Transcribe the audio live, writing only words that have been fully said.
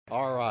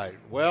All right.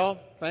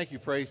 Well, thank you,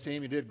 praise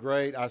team. You did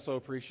great. I so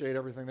appreciate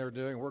everything they're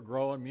doing. We're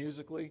growing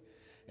musically,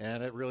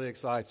 and it really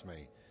excites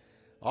me.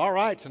 All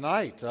right,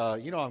 tonight,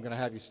 I'm going to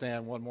have you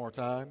stand one more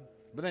time,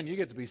 but then you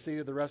get to be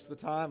seated the rest of the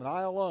time, and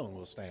I alone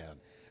will stand,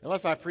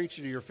 unless I preach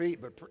you to your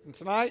feet, but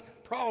tonight,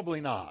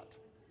 probably not.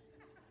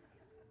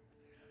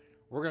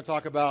 We're going to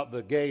talk about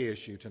the gay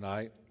issue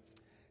tonight,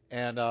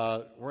 and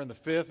we're in the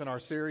fifth in our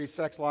series,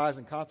 Sex, Lies,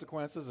 and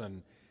Consequences,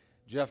 and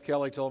Jeff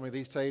Kelly told me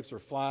these tapes are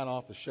flying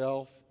off the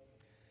shelf,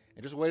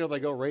 and just wait till they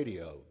go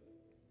radio.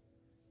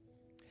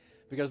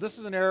 Because this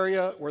is an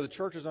area where the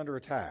church is under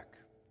attack.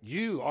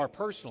 You are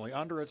personally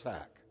under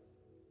attack.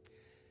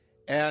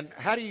 And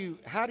how do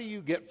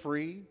you get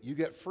free? You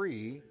get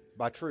free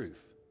by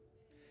truth.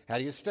 How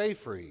do you stay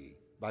free?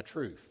 By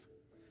truth.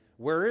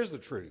 Where is the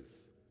truth?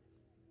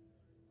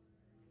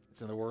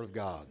 It's in the Word of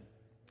God.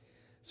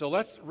 So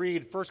let's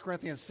read 1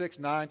 Corinthians 6,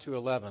 9 to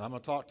 11. I'm going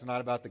to talk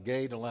tonight about the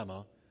gay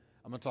dilemma.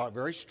 I'm going to talk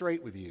very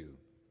straight with you,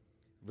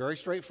 very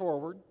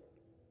straightforward.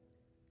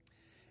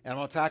 And I'm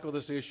going to tackle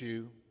this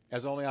issue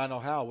as only I know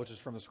how, which is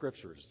from the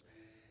Scriptures.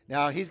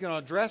 Now, he's going to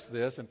address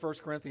this in 1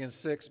 Corinthians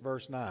 6,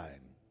 verse 9.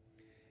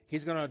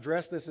 He's going to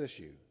address this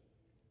issue.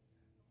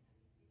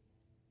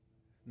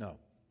 No.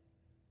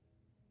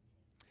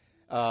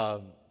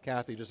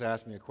 Kathy just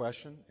asked me a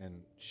question,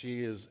 and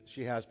she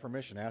has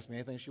permission to ask me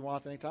anything she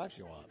wants, anytime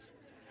she wants.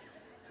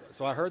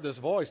 So I heard this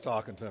voice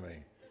talking to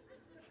me.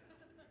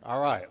 All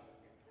right.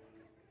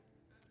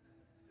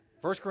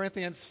 1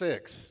 Corinthians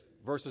 6,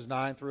 verses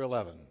 9 through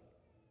 11.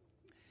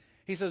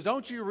 He says,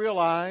 "Don't you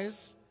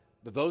realize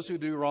that those who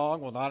do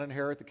wrong will not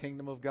inherit the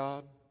kingdom of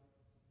God?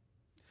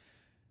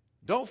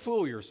 Don't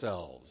fool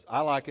yourselves.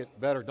 I like it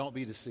better, don't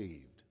be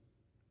deceived.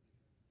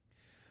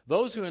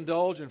 Those who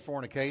indulge in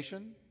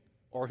fornication,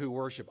 or who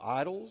worship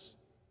idols,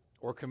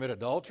 or commit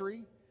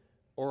adultery,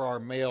 or are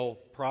male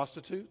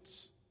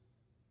prostitutes,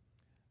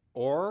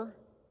 or,"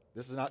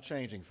 this is not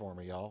changing for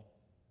me, y'all.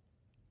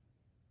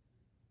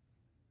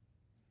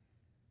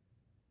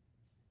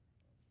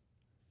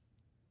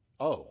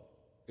 Oh,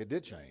 it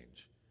did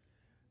change.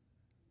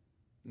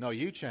 No,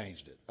 you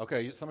changed it.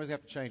 Okay, somebody's going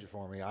to have to change it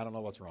for me. I don't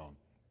know what's wrong.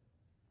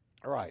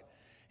 All right.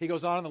 He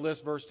goes on in the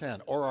list, verse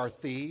 10. "Or are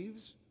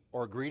thieves,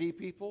 or greedy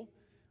people,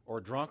 or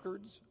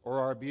drunkards, or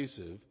are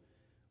abusive,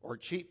 or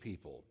cheat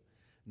people.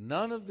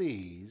 None of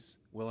these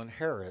will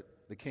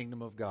inherit the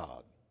kingdom of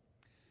God."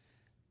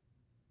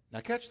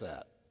 Now catch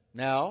that.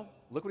 Now,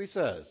 look what he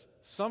says.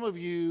 Some of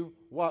you,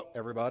 what,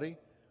 everybody?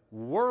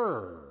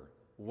 Were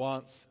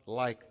once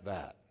like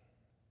that.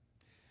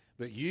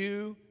 But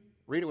you,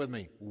 read it with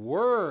me,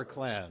 were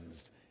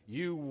cleansed.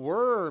 You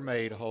were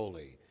made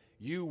holy.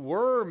 You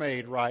were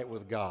made right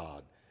with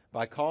God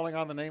by calling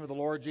on the name of the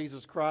Lord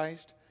Jesus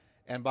Christ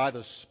and by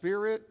the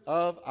Spirit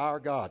of our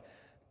God.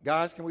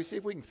 Guys, can we see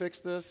if we can fix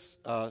this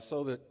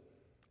so that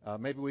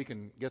maybe we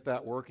can get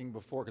that working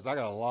before, because I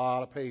got a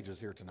lot of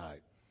pages here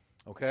tonight.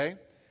 Okay?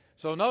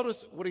 So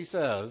notice what he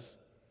says.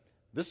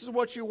 This is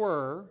what you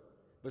were,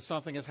 but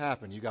something has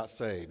happened. You got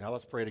saved. Now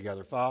let's pray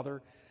together.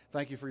 Father,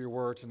 thank you for your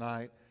word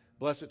tonight.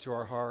 Bless it to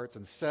our hearts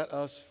and set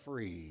us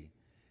free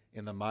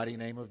in the mighty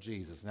name of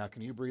Jesus. Now,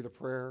 can you breathe a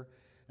prayer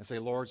and say,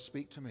 "Lord,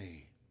 speak to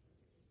me.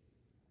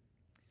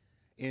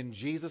 In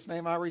Jesus'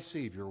 name I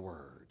receive your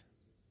word.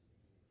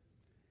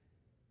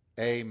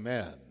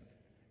 Amen."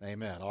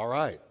 Amen. All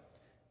right.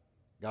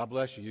 God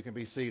bless you. You can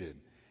be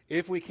seated.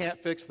 If we can't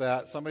fix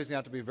that, somebody's going to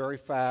have to be very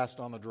fast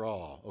on the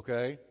draw,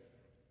 okay?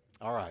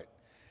 All right.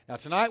 Now,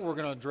 tonight we're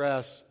going to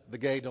address the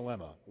gay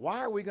dilemma. Why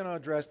are we going to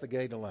address the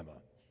gay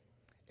dilemma?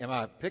 Am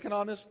I picking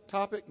on this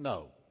topic?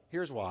 No.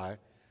 Here's why.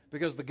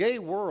 Because the gay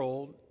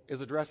world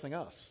is addressing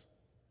us.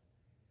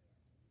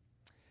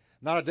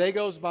 Not a day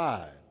goes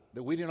by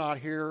that we do not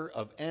hear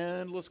of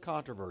endless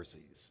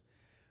controversies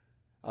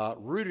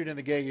rooted in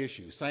the gay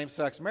issue.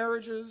 Same-sex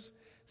marriages,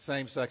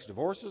 same-sex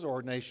divorces,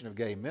 ordination of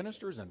gay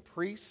ministers and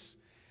priests,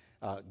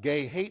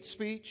 gay hate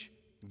speech,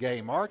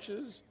 gay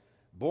marches,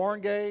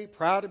 born gay,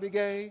 proud to be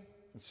gay,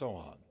 and so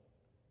on.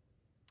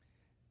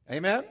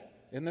 Amen?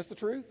 Isn't this the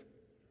truth?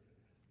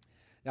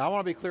 Now, I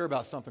want to be clear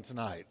about something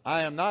tonight.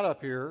 I am not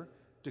up here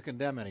to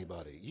condemn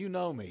anybody. You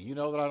know me. You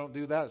know that I don't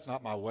do that. It's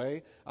not my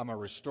way. I'm a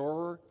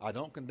restorer. I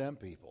don't condemn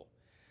people.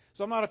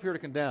 So I'm not up here to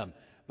condemn.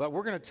 But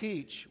we're going to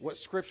teach what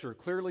Scripture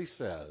clearly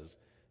says,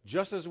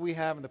 just as we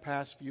have in the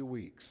past few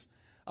weeks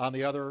on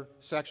the other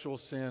sexual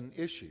sin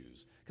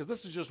issues. Because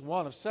this is just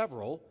one of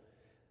several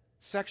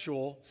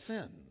sexual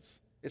sins.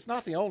 It's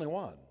not the only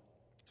one.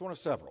 It's one of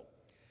several.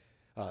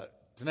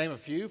 To name a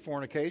few,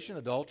 fornication,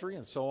 adultery,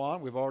 and so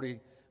on. We've already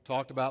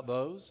talked about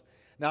those.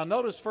 Now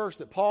notice first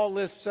that Paul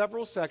lists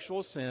several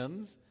sexual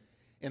sins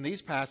in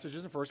these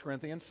passages in 1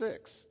 Corinthians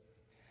 6.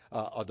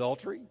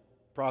 Adultery,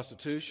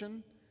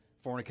 prostitution,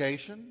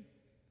 fornication,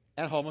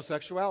 and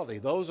homosexuality.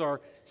 Those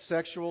are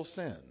sexual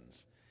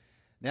sins.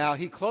 Now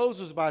he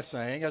closes by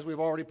saying, as we've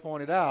already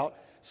pointed out,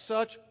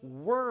 such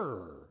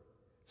were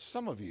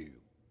some of you.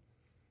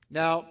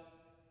 Now,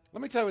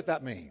 let me tell you what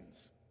that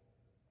means.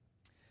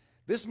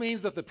 This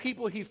means that the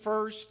people he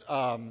first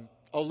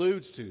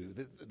alludes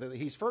to, that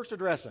he's first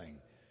addressing,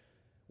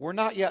 were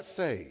not yet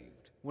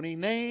saved. When he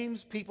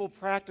names people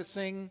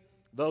practicing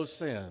those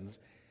sins,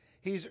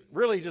 he's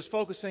really just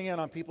focusing in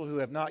on people who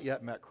have not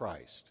yet met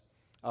Christ.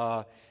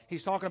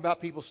 He's talking about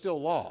people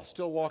still lost,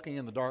 still walking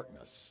in the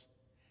darkness.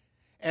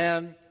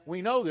 And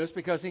we know this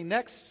because he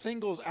next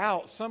singles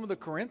out some of the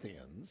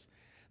Corinthians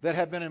that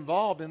had been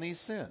involved in these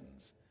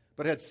sins,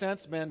 but had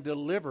since been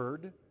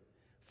delivered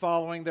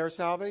following their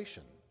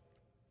salvation.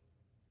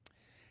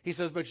 He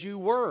says, but you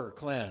were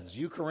cleansed.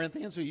 You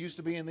Corinthians who used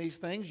to be in these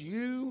things,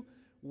 you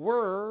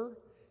were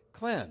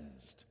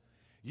cleansed.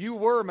 You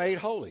were made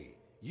holy.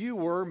 You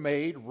were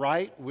made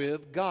right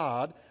with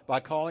God by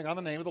calling on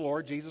the name of the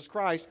Lord Jesus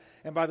Christ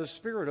and by the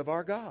Spirit of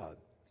our God.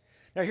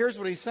 Now here's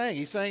what he's saying.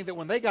 He's saying that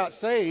when they got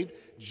saved,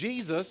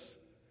 Jesus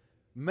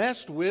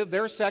messed with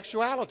their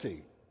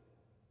sexuality.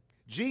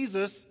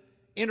 Jesus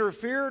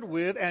interfered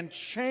with and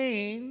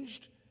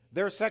changed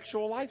their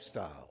sexual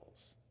lifestyles.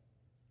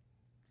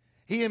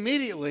 He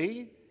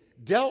immediately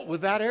dealt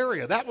with that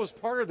area. That was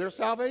part of their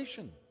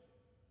salvation.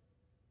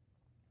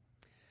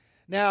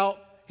 Now,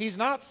 he's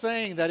not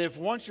saying that if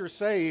once you're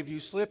saved, you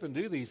slip and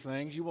do these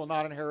things, you will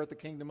not inherit the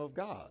kingdom of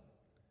God.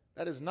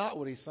 That is not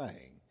what he's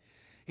saying.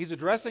 He's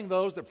addressing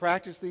those that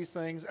practice these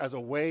things as a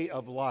way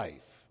of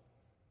life.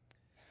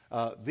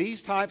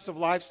 These types of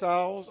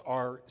lifestyles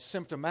are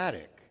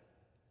symptomatic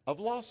of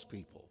lost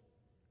people.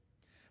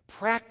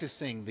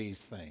 Practicing these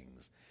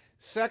things,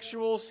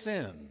 sexual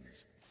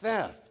sins,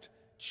 theft,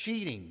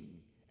 cheating,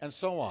 and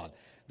so on.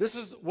 This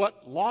is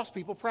what lost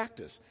people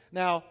practice.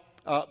 Now,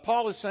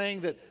 Paul is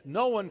saying that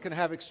no one can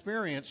have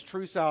experienced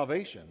true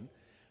salvation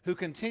who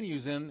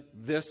continues in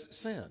this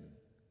sin.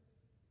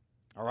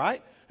 All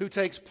right? Who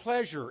takes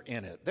pleasure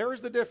in it.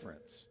 There's the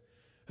difference.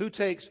 Who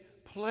takes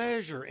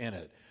pleasure in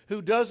it.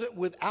 Who does it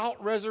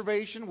without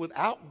reservation,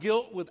 without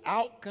guilt,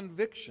 without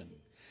conviction.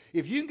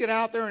 If you can get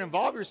out there and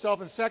involve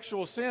yourself in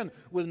sexual sin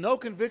with no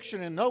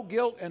conviction and no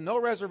guilt and no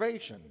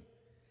reservation,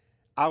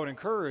 I would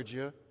encourage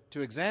you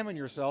to examine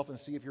yourself and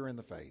see if you're in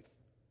the faith.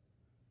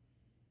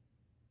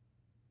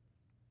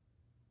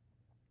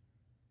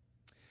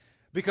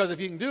 Because if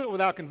you can do it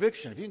without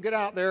conviction, if you can get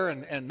out there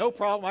and no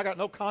problem, I got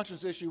no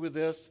conscience issue with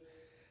this,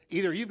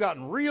 either you've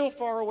gotten real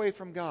far away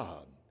from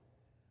God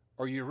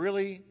or you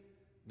really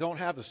don't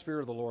have the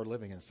Spirit of the Lord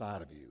living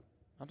inside of you.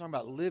 I'm talking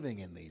about living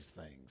in these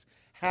things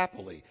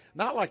happily.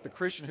 Not like the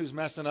Christian who's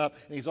messing up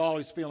and he's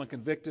always feeling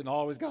convicted and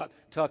always got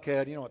tuck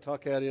head. You know what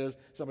tuck head is?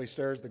 Somebody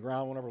stares at the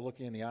ground, won't ever look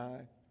you in the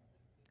eye.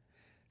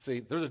 See,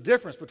 there's a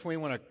difference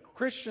between when a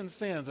Christian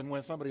sins and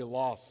when somebody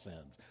lost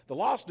sins. The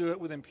lost do it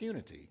with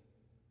impunity,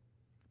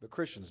 but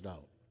Christians don't.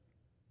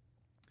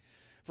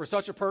 For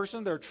such a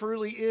person, there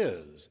truly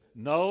is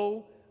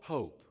no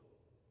hope.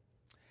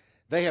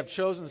 They have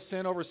chosen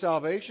sin over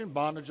salvation,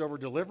 bondage over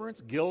deliverance,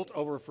 guilt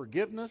over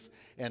forgiveness,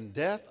 and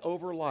death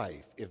over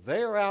life. If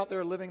they are out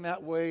there living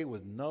that way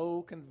with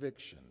no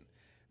conviction,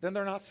 then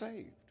they're not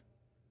saved.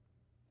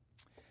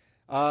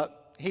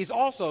 He's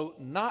also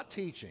not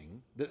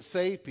teaching that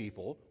saved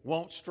people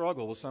won't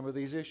struggle with some of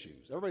these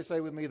issues. Everybody say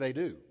with me, they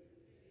do.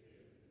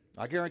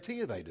 I guarantee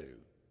you they do.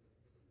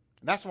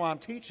 And that's why I'm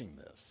teaching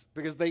this,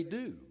 because they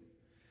do.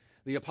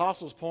 The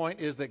apostles' point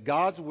is that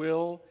God's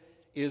will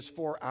is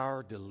for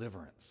our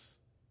deliverance.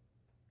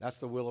 That's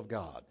the will of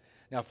God.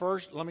 Now,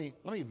 first, let me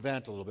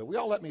vent a little bit. Will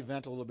y'all let me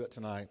vent a little bit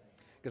tonight?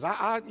 Because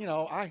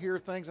I hear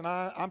things and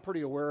I'm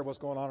pretty aware of what's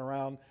going on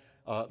around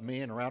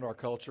me and around our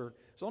culture.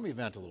 So let me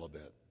vent a little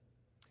bit.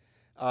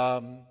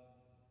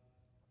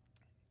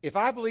 If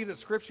I believe that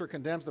Scripture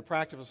condemns the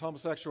practice of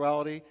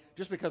homosexuality,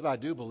 just because I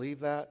do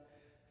believe that,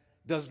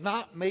 does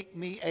not make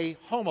me a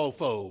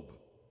homophobe.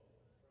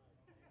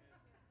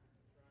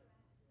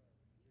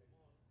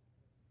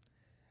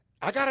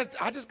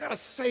 I just gotta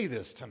say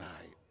this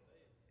tonight.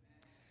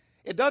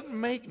 It doesn't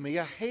make me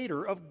a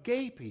hater of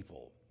gay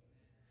people,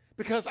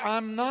 because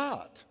I'm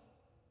not.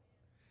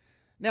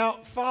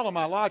 Now, follow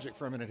my logic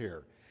for a minute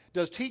here.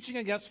 Does teaching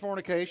against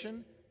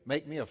fornication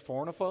make me a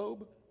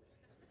fornophobe?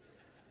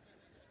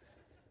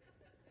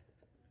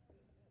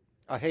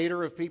 A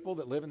hater of people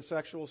that live in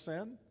sexual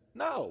sin?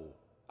 No.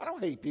 I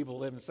don't hate people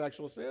that live in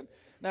sexual sin.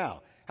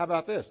 Now, how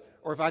about this?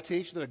 Or if I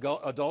teach that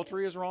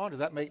adultery is wrong, does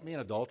that make me an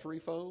adultery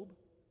phobe?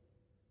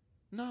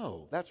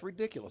 No, that's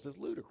ridiculous. It's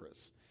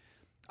ludicrous.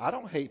 I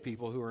don't hate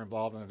people who are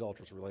involved in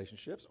adulterous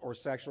relationships or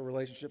sexual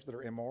relationships that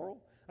are immoral.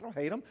 I don't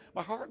hate them.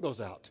 My heart goes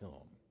out to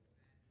them.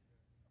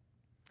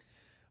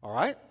 All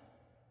right?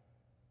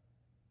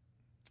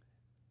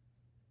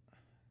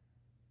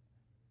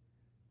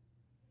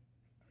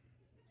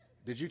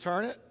 Did you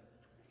turn it?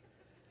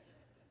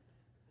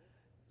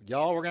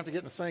 Y'all, we're going to have to get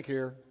in the sync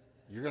here.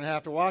 You're going to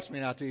have to watch me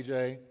now,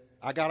 TJ.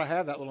 I got to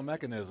have that little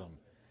mechanism.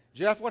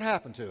 Jeff, what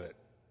happened to it?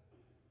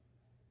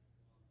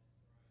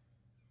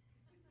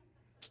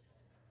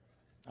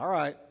 All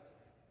right.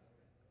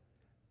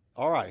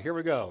 All right, here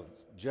we go.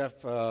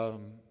 Jeff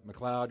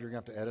McLeod, you're going to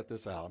have to edit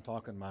this out. I'm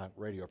talking to my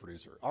radio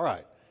producer. All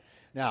right.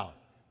 Now,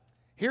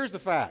 here's the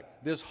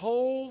fact. This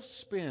whole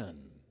spin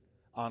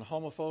on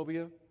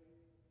homophobia,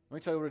 let me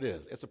tell you what it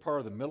is. It's a part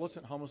of the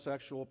militant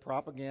homosexual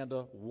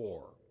propaganda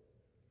war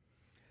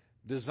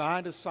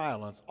designed to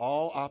silence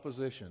all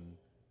opposition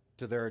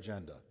to their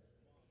agenda.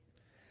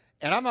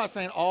 And I'm not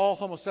saying all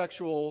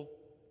homosexual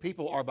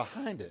people are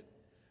behind it,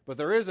 but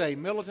there is a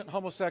militant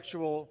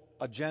homosexual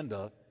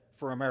agenda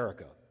for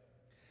America.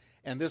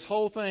 And this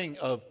whole thing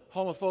of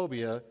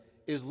homophobia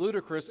is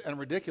ludicrous and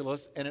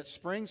ridiculous, and it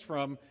springs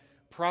from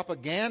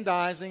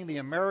propagandizing the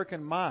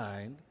American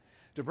mind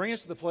to bring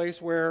us to the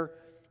place where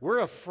we're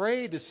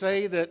afraid to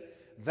say that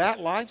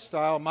that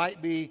lifestyle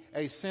might be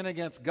a sin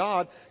against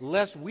God,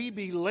 lest we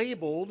be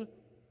labeled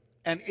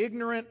an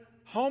ignorant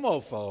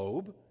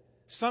homophobe,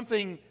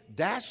 something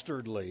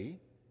dastardly,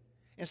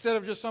 instead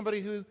of just somebody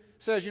who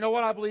says, you know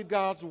what, I believe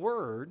God's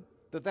word,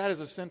 that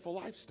is a sinful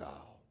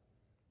lifestyle.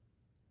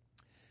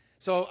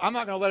 So I'm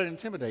not going to let it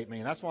intimidate me,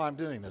 and that's why I'm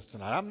doing this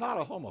tonight. I'm not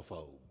a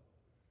homophobe,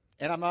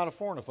 and I'm not a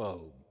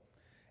pornophobe.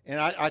 And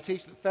I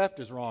teach that theft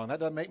is wrong. That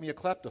doesn't make me a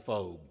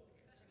kleptophobe.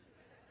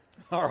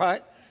 All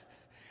right?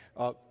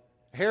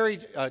 Harry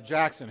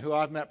Jackson, who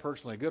I've met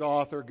personally, a good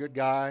author, good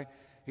guy.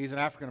 He's an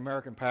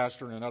African-American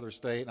pastor in another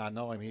state, and I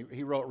know him.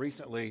 He wrote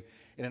recently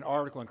in an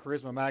article in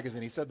Charisma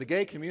Magazine, he said the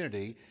gay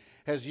community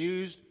has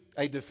used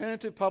a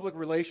definitive public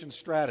relations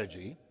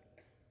strategy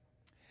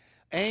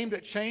aimed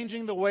at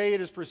changing the way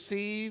it is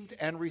perceived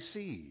and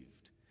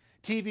received.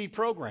 TV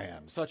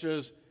programs such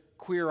as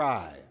Queer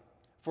Eye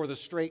for the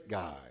Straight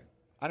Guy.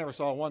 I never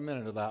saw 1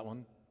 minute of that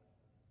one.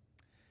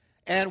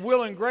 And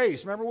Will and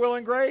Grace, remember Will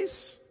and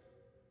Grace?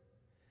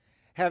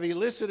 Have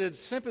elicited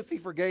sympathy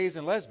for gays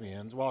and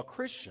lesbians, while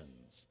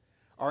Christians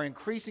are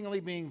increasingly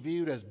being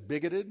viewed as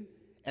bigoted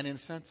and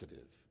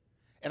insensitive.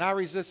 And I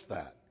resist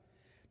that.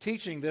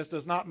 Teaching this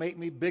does not make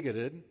me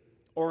bigoted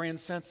or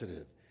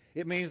insensitive.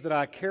 It means that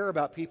I care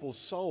about people's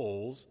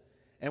souls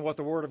and what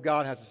the Word of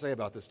God has to say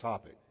about this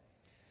topic.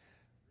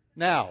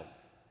 Now,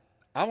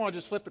 I want to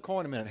just flip the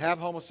coin a minute. Have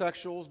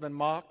homosexuals been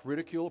mocked,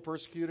 ridiculed,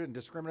 persecuted, and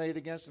discriminated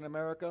against in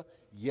America?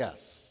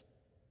 Yes.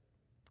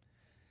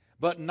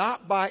 But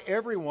not by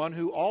everyone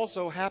who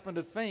also happen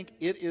to think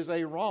it is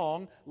a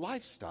wrong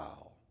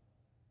lifestyle.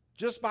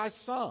 Just by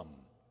some.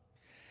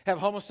 Have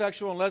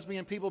homosexual and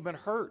lesbian people been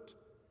hurt,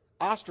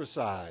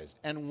 ostracized,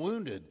 and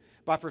wounded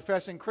by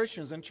professing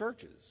Christians in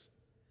churches?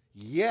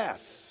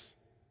 Yes.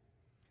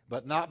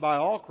 But not by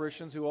all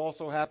Christians who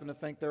also happen to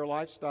think their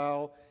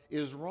lifestyle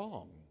is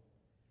wrong.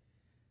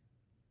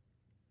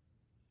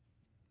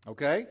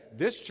 Okay?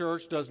 This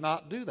church does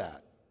not do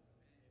that.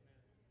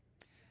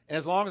 And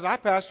as long as I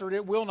pastor it,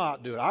 it will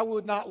not do it. I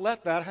would not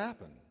let that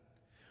happen.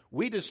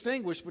 We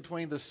distinguish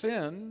between the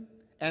sin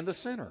and the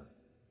sinner.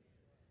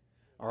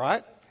 All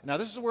right? Now,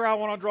 this is where I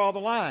want to draw the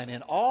line.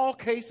 In all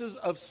cases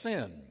of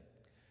sin,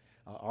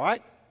 all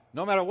right,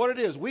 no matter what it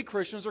is, we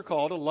Christians are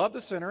called to love the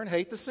sinner and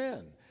hate the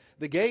sin.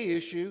 The gay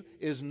issue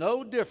is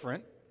no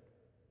different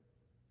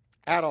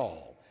at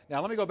all. Now,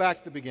 let me go back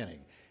to the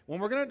beginning. When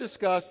we're going to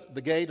discuss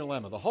the gay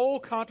dilemma, the whole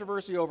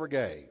controversy over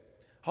gay,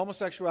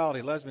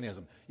 homosexuality,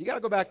 lesbianism, you got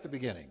to go back to the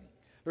beginning.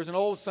 There's an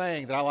old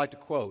saying that I like to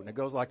quote, and it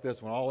goes like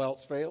this: when all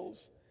else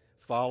fails,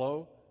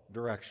 follow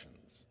directions.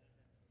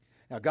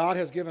 Now, God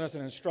has given us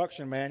an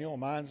instruction manual.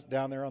 Mine's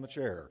down there on the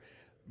chair,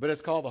 but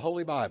it's called the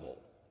Holy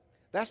Bible.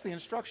 That's the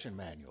instruction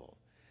manual.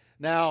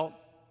 Now,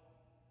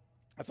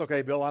 that's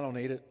okay, Bill, I don't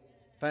need it.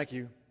 Thank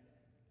you.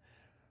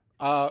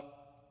 To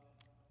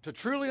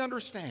truly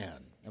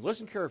understand, and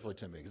listen carefully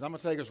to me, because I'm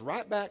going to take us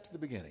right back to the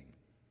beginning.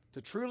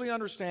 To truly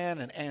understand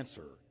and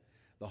answer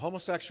the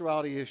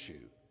homosexuality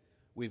issue,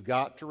 we've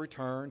got to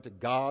return to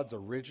God's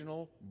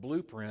original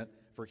blueprint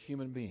for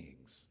human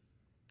beings.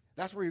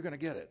 That's where you're going to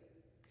get it.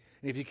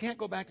 And if you can't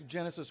go back to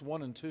Genesis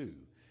 1 and 2,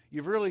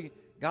 you've really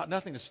got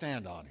nothing to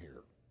stand on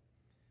here.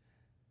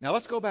 Now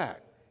let's go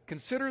back.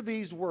 Consider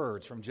these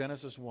words from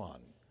Genesis 1.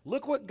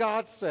 Look what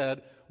God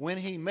said when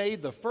He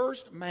made the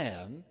first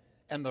man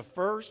and the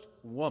first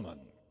woman.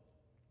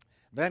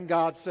 Then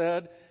God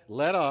said,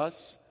 "Let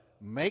us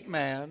make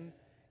man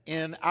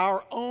in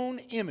our own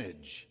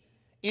image,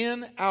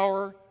 in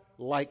our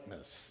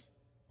likeness."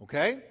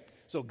 Okay?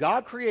 So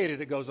God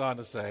created, it goes on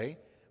to say,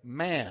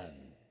 man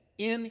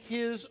in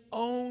His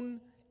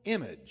own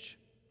image.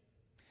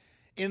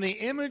 In the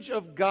image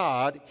of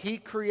God, He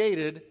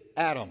created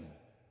Adam.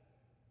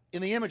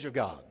 In the image of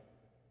God.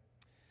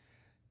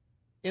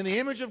 In the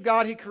image of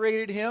God, He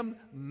created him,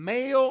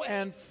 male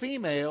and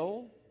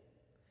female,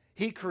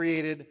 He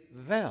created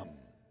them.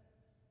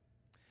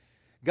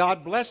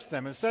 God blessed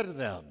them and said to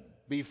them,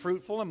 "Be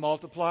fruitful and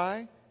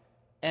multiply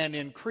and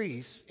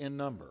increase in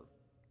number."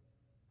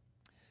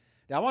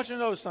 Now, I want you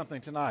to notice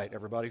something tonight,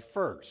 everybody.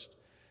 First,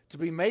 to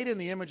be made in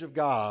the image of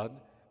God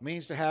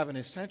means to have an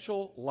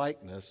essential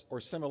likeness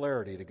or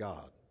similarity to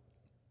God.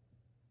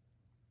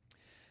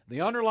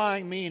 The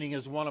underlying meaning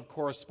is one of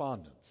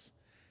correspondence.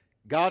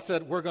 God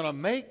said, we're going to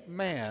make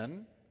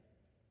man,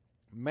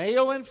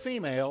 male and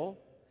female,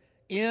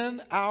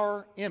 in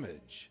our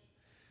image.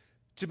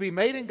 To be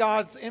made in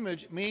God's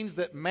image means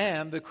that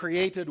man, the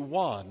created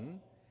one,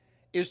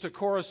 is to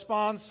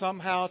correspond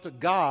somehow to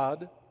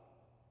God,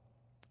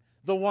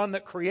 the one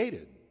that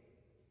created.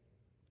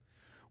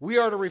 We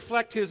are to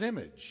reflect His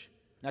image.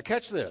 Now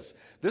catch this.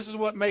 This is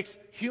what makes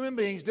human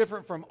beings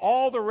different from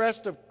all the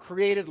rest of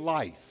created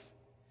life.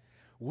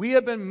 We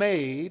have been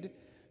made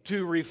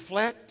to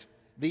reflect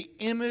the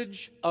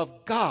image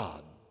of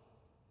God.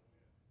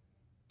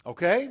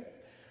 Okay?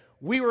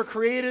 We were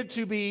created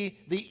to be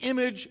the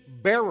image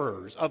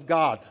bearers of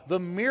God, the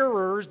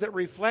mirrors that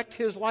reflect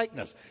His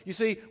likeness. You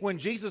see, when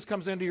Jesus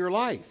comes into your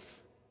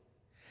life,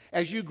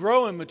 as you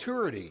grow in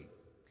maturity,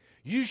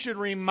 you should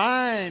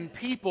remind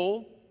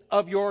people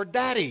of your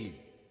daddy.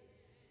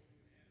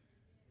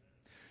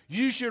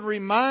 You should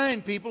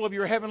remind people of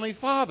your Heavenly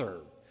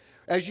Father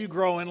as you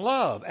grow in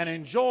love and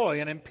in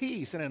joy and in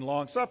peace and in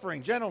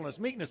long-suffering, gentleness,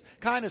 meekness,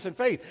 kindness, and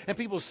faith. And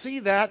people see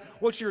that.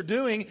 What you're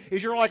doing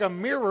is you're like a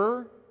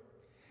mirror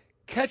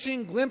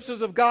catching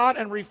glimpses of God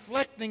and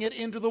reflecting it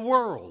into the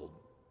world.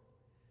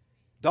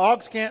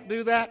 Dogs can't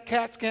do that.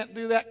 Cats can't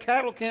do that.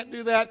 Cattle can't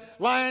do that.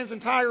 Lions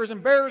and tigers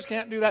and bears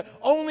can't do that.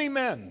 Only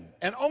men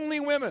and only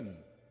women.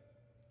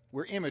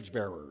 We're image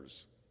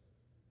bearers.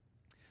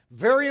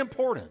 Very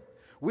important.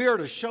 We are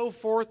to show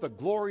forth the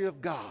glory of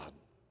God,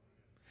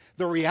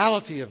 the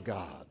reality of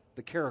God,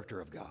 the character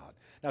of God.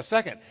 Now,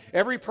 second,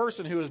 every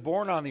person who is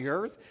born on the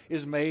earth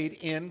is made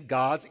in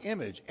God's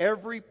image.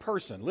 Every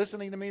person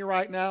listening to me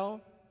right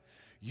now,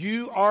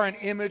 you are an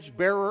image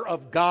bearer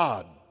of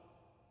God.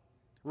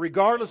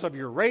 Regardless of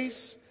your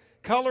race,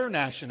 color,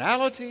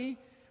 nationality,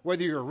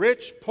 whether you're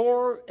rich,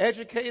 poor,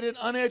 educated,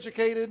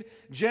 uneducated,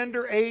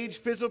 gender, age,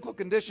 physical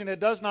condition, it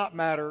does not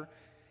matter.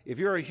 If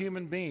you're a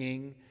human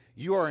being,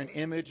 you are an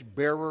image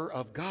bearer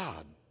of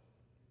God.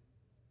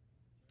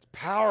 It's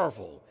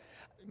powerful.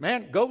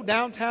 Man, go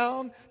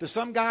downtown to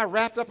some guy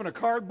wrapped up in a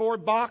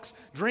cardboard box,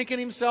 drinking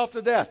himself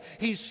to death.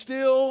 He's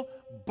still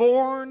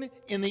born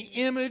in the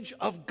image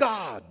of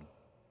God.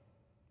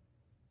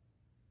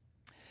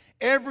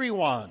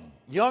 Everyone,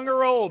 young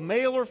or old,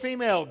 male or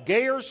female,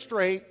 gay or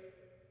straight,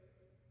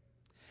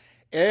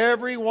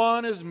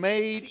 everyone is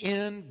made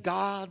in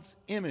God's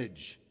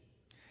image.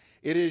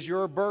 It is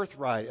your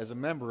birthright as a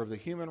member of the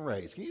human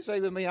race. Can you say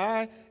with me,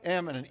 I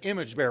am an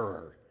image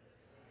bearer?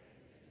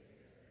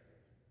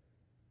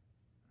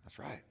 That's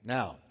right.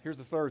 Now, here's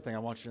the third thing I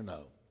want you to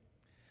know.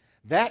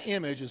 That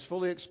image is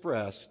fully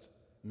expressed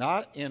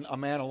not in a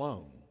man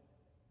alone,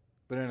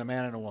 but in a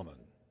man and a woman.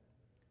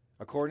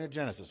 According to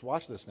Genesis,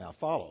 watch this now,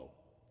 follow.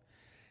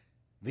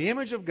 The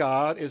image of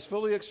God is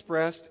fully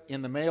expressed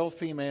in the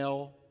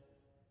male-female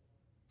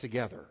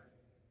together.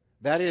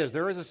 That is,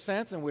 there is a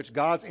sense in which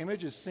God's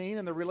image is seen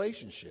in the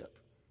relationship.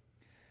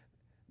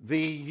 The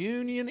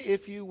union,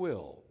 if you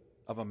will,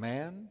 of a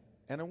man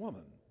and a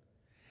woman.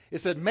 It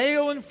said,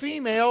 male and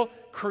female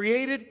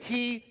created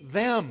He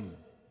them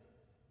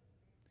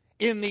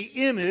in the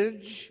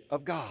image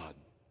of God.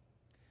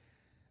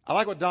 I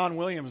like what Don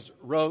Williams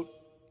wrote.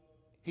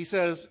 He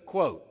says,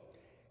 quote,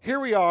 here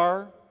we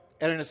are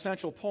at an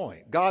essential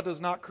point. God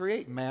does not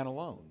create man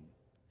alone.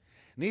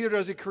 Neither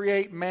does He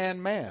create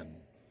man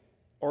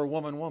or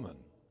woman.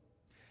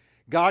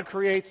 God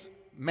creates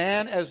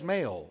man as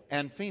male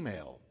and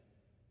female.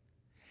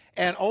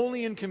 And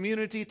only in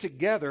community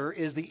together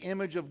is the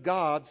image of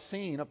God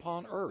seen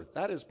upon earth.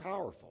 That is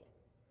powerful.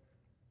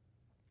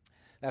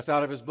 That's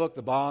out of his book,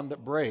 The Bond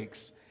That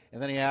Breaks.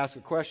 And then he asks a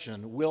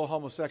question, will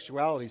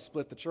homosexuality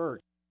split the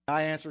church?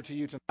 I answer to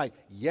you tonight,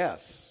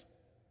 yes.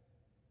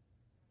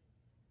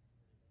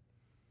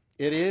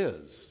 It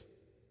is.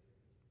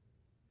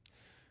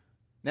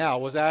 Now,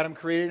 was Adam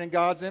created in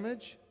God's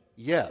image?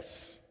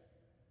 Yes.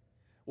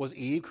 Was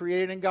Eve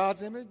created in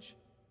God's image?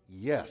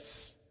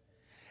 Yes.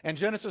 And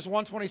Genesis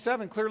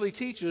 1:27 clearly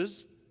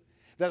teaches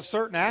that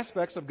certain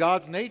aspects of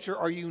God's nature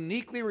are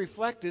uniquely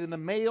reflected in the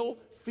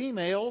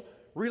male-female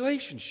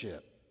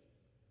relationship.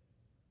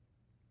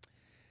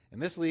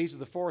 And this leads to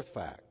the fourth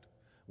fact.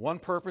 One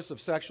purpose of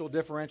sexual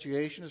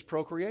differentiation is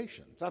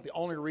procreation. It's not the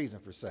only reason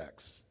for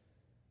sex.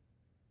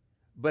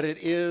 But it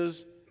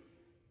is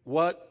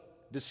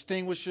what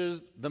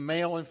distinguishes the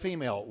male and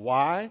female.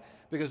 Why?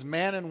 Because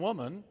man and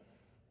woman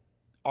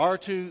are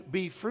to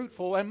be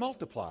fruitful and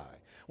multiply.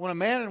 When a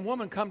man and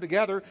woman come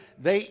together,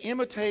 they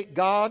imitate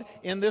God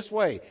in this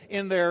way,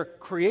 in their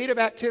creative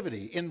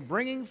activity, in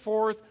bringing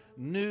forth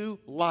new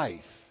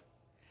life.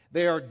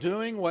 They are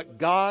doing what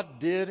God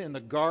did in the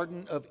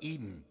Garden of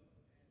Eden.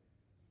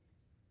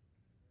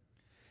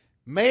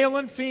 Male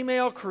and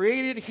female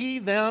created He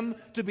them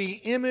to be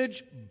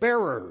image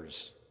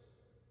bearers.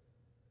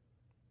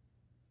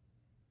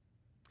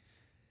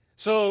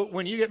 So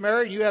when you get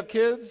married and you have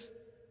kids,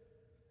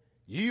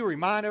 you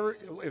remind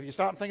if you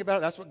stop and think about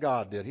it, that's what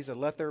God did. He said,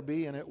 let there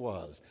be, and it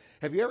was.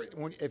 Have you ever,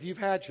 if you've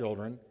had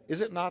children,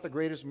 is it not the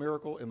greatest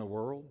miracle in the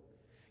world?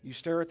 You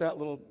stare at that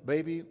little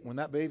baby when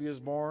that baby is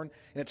born,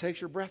 and it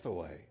takes your breath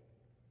away.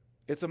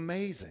 It's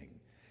amazing.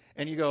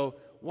 And you go,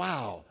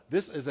 wow,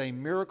 this is a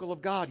miracle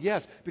of God.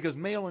 Yes, because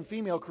male and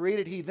female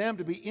created He them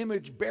to be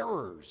image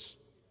bearers.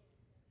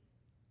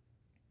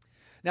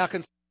 Now,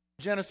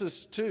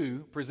 Genesis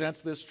 2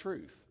 presents this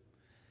truth.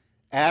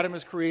 Adam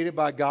is created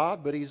by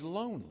God, but he's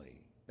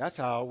lonely. That's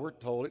how we're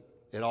told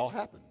it all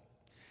happened.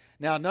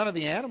 Now, none of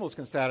the animals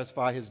can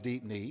satisfy his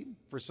deep need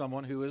for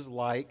someone who is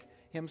like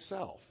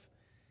himself,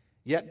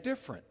 yet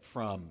different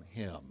from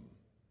him.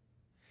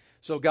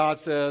 So God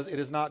says it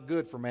is not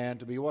good for man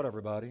to be what,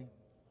 everybody?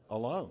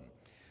 Alone.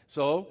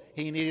 So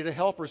he needed a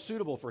helper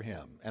suitable for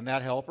him, and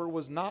that helper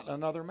was not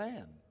another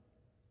man.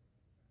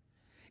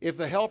 If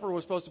the helper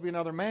was supposed to be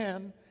another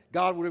man,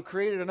 God would have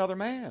created another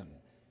man.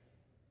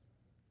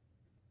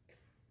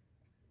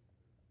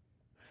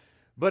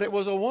 But it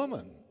was a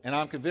woman, and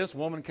I'm convinced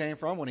woman came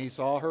from, when he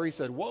saw her, he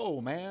said,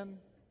 "Whoa, man."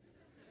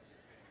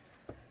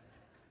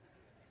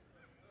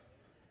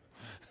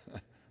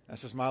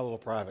 That's just my little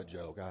private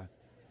joke.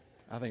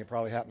 I think it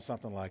probably happened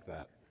something like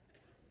that.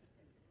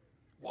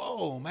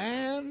 Whoa,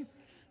 man.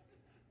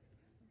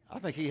 I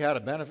think he had a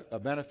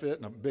benefit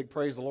and a big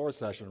praise the Lord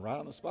session right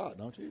on the spot,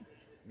 don't you,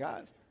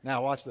 guys?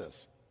 Now, watch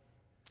this.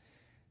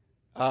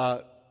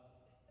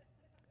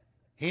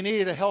 He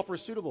needed a helper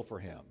suitable for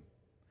him.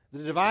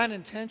 The divine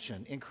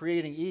intention in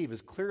creating Eve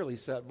is clearly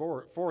set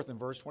forth in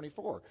verse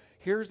 24.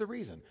 Here's the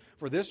reason.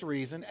 For this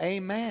reason, a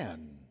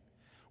man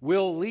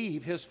will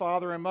leave his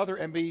father and mother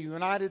and be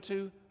united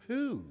to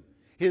who?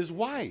 His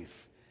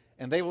wife.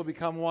 And they will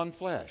become one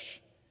flesh.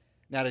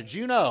 Now, did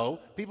you know,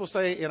 people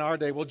say in our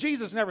day, well,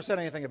 Jesus never said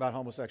anything about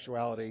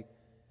homosexuality,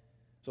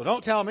 so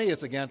don't tell me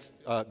it's against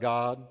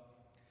God.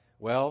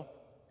 Well,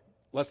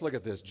 let's look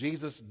at this.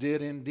 Jesus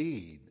did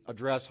indeed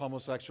address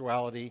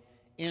homosexuality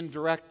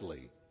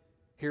indirectly.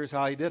 Here's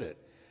how he did it.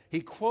 He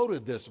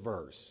quoted this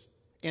verse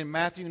in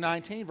Matthew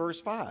 19,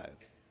 verse 5,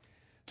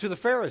 to the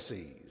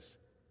Pharisees.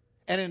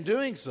 And in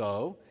doing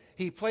so,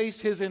 he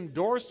placed his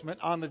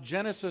endorsement on the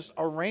Genesis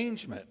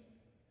arrangement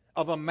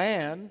of a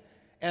man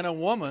and a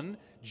woman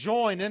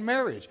joined in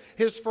marriage.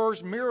 His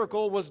first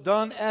miracle was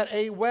done at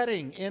a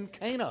wedding in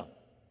Cana.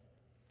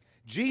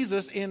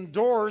 Jesus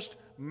endorsed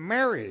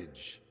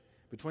marriage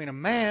between a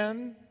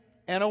man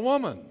and a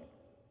woman.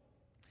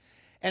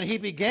 And he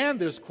began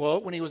this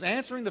quote, when he was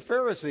answering the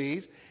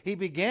Pharisees, he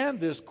began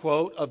this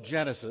quote of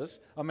Genesis,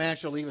 a man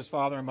shall leave his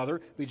father and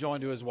mother, be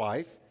joined to his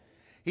wife.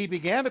 He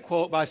began the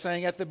quote by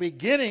saying, at the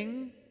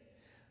beginning,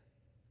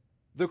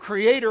 the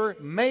Creator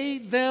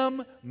made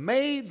them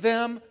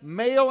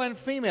male and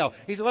female.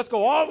 He said, let's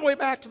go all the way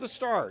back to the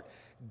start.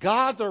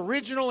 God's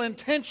original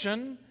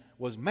intention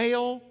was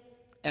male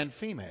and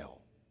female.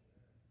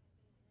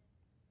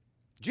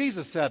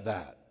 Jesus said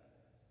that.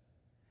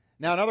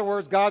 Now, in other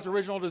words, God's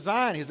original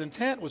design, his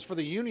intent was for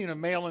the union of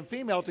male and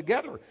female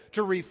together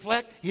to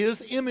reflect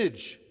his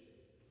image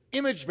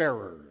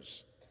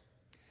bearers.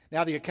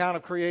 Now, the account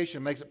of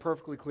creation makes it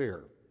perfectly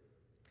clear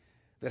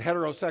that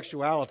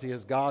heterosexuality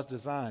is God's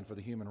design for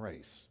the human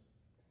race.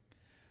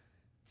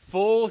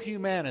 Full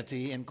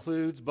humanity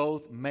includes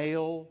both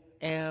male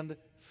and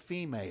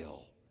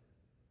female.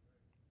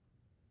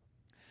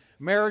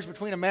 Marriage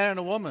between a man and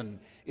a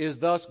woman is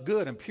thus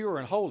good and pure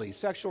and holy.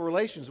 Sexual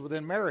relations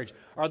within marriage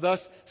are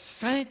thus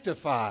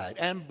sanctified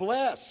and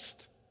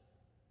blessed.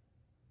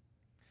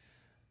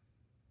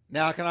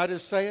 Now, can I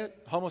just say it?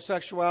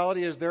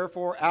 Homosexuality is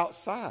therefore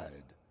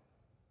outside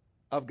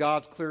of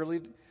God's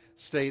clearly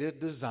stated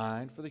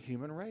design for the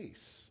human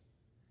race.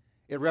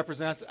 It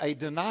represents a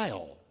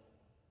denial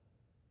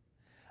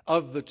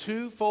of the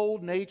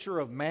twofold nature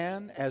of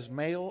man as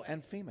male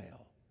and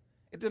female.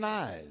 It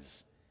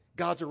denies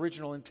God's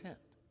original intent.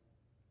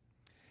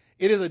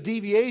 It is a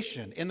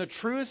deviation in the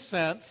truest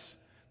sense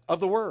of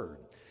the word.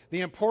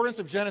 The importance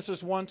of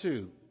Genesis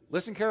 1:2.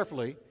 Listen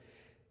carefully.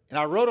 And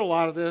I wrote a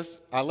lot of this.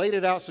 I laid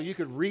it out so you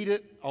could read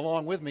it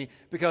along with me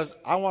because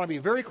I want to be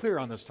very clear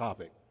on this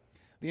topic.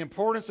 The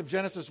importance of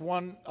Genesis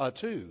 1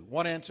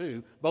 and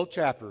 2, both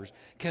chapters,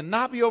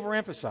 cannot be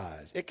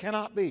overemphasized. It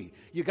cannot be.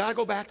 You got to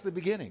go back to the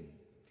beginning.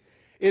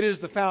 It is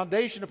the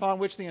foundation upon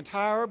which the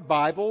entire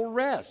Bible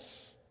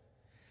rests,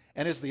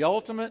 and is the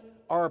ultimate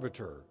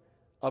arbiter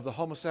of the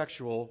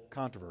homosexual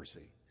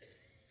controversy.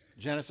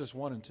 Genesis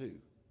 1 and 2.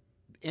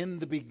 In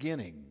the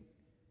beginning,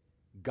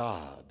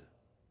 God.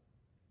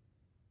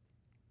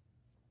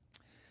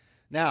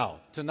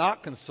 Now, to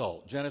not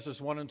consult Genesis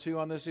 1 and 2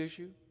 on this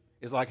issue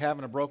is like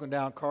having a broken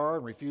down car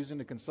and refusing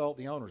to consult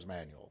the owner's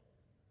manual.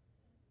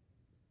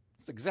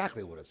 It's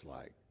exactly what it's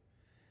like.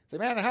 Say,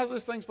 man, how's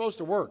this thing supposed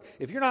to work?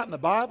 If you're not in the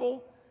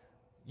Bible,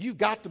 you've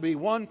got to be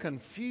one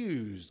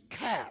confused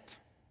cat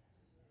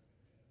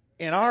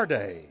in our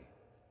day.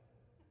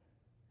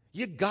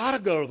 You got to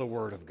go to the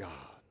Word of God.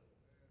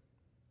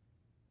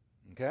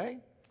 Okay?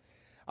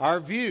 Our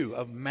view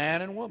of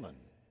man and woman,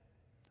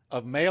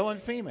 of male and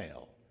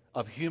female,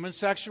 of human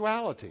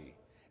sexuality,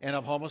 and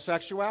of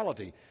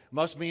homosexuality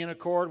must be in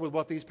accord with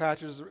what these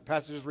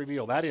passages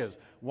reveal. That is,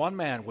 one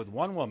man with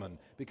one woman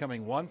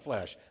becoming one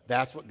flesh.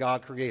 That's what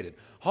God created.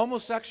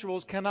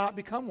 Homosexuals cannot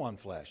become one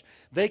flesh.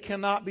 They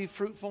cannot be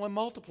fruitful and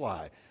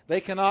multiply. They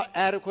cannot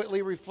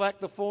adequately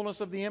reflect the fullness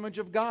of the image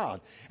of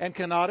God and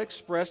cannot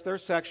express their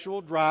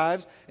sexual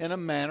drives in a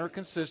manner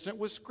consistent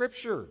with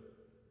Scripture.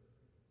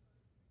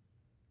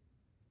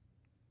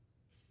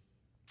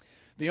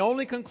 The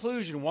only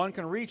conclusion one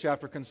can reach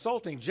after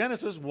consulting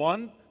Genesis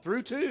 1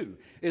 through 2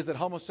 is that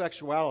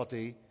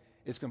homosexuality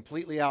is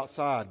completely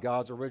outside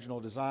God's original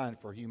design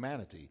for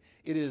humanity.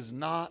 It is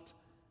not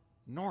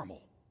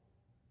normal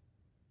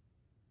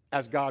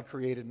as God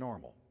created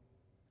normal.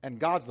 And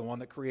God's the one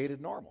that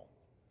created normal.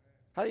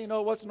 How do you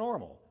know what's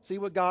normal? See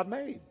what God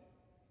made.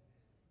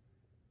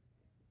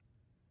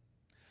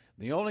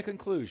 The only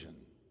conclusion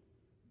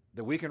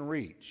that we can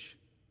reach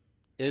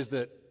is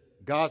that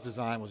God's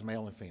design was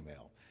male and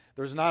female.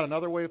 There's not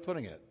another way of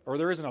putting it, or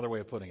there is another way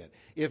of putting it.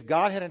 If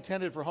God had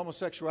intended for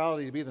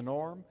homosexuality to be the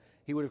norm,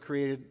 he would have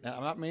created, now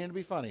I'm not meaning to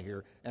be funny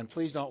here, and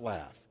please don't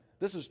laugh.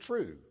 This is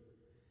true.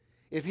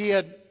 If he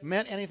had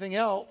meant anything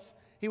else,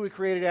 he would have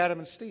created Adam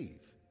and Steve,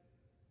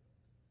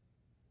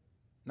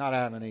 not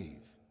Adam and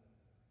Eve.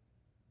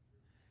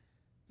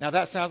 Now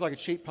that sounds like a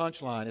cheap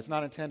punchline. It's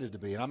not intended to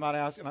be, and I'm not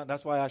asking,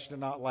 that's why I should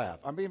not laugh.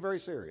 I'm being very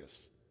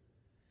serious.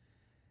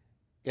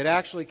 It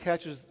actually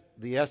catches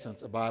the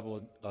essence of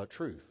Bible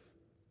truth.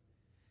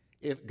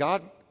 If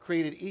God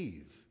created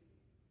Eve,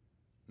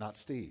 not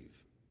Steve.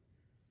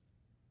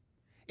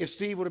 If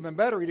Steve would have been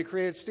better, he'd have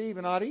created Steve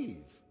and not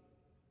Eve.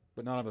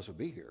 But none of us would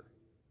be here.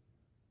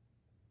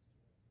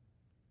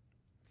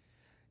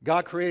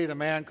 God created a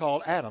man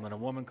called Adam and a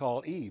woman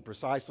called Eve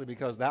precisely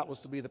because that was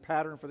to be the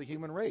pattern for the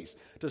human race.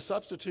 To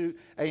substitute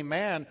a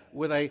man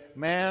with a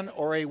man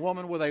or a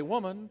woman with a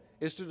woman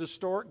is to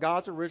distort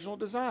God's original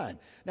design.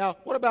 Now,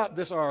 what about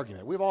this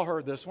argument? We've all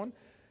heard this one.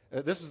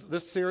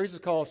 This series is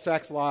called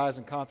Sex, Lies,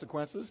 and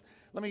Consequences.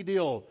 Let me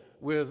deal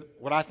with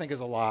what I think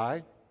is a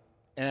lie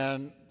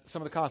and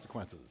some of the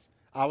consequences.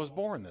 I was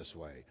born this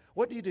way.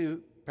 What do you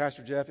do,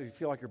 Pastor Jeff, if you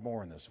feel like you're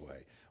born this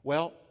way?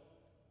 Well,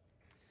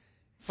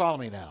 follow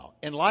me now.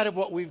 In light of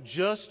what we've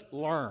just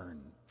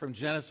learned from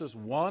Genesis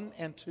 1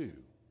 and 2,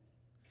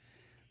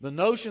 the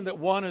notion that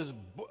one is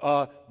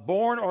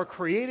born or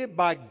created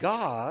by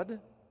God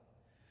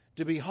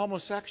to be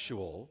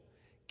homosexual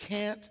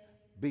can't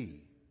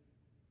be.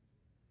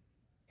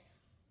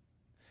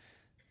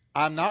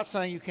 I'm not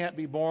saying you can't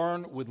be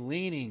born with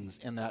leanings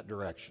in that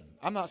direction.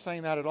 I'm not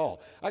saying that at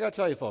all. I got to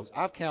tell you, folks,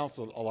 I've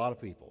counseled a lot of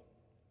people.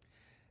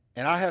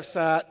 And I have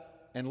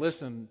sat and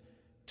listened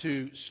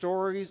to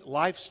stories,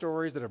 life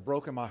stories that have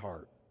broken my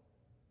heart.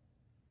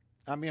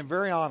 I'm being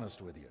very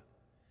honest with you.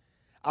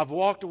 I've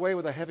walked away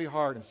with a heavy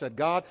heart and said,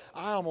 God,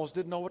 I almost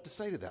didn't know what to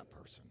say to that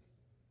person.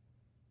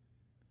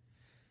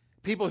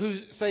 People who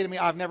say to me,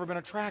 I've never been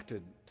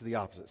attracted to the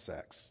opposite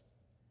sex.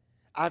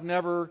 I have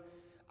never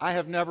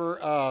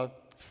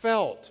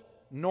felt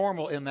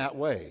normal in that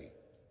way.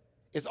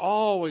 It's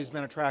always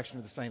been attraction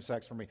to the same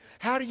sex for me.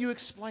 How do you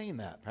explain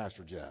that,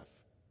 Pastor Jeff?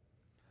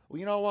 Well,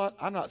 you know what?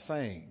 I'm not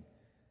saying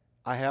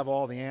I have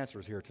all the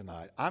answers here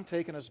tonight. I'm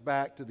taking us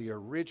back to the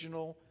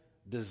original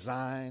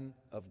design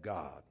of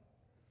God.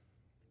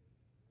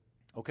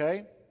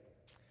 Okay?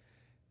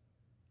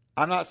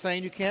 I'm not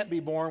saying you can't be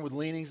born with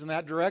leanings in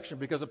that direction,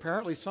 because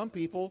apparently some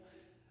people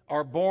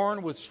are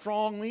born with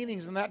strong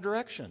leanings in that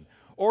direction.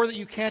 Or that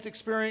you can't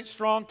experience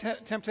strong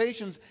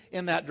temptations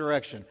in that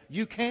direction.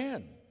 You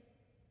can.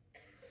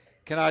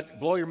 Can I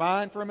blow your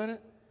mind for a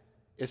minute?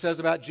 It says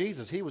about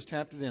Jesus, he was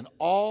tempted in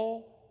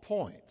all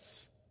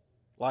points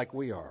like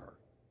we are,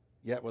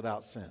 yet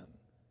without sin.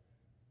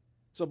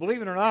 So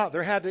believe it or not,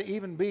 there had to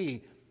even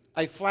be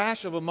a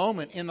flash of a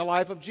moment in the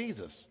life of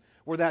Jesus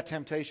where that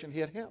temptation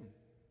hit him.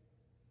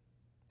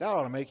 That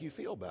ought to make you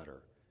feel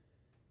better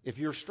if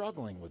you're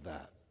struggling with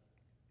that.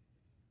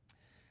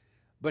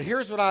 But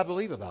here's what I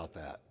believe about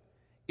that.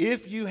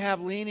 If you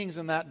have leanings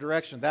in that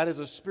direction, that is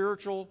a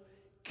spiritual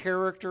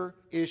character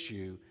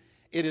issue.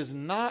 It is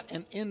not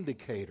an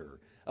indicator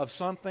of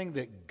something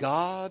that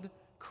God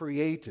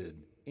created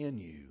in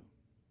you.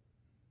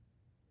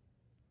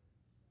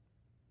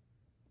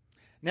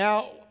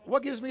 Now,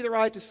 what gives me the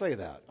right to say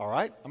that? All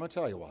right, I'm going to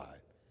tell you why.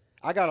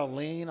 I got to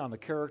lean on the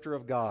character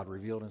of God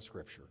revealed in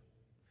Scripture.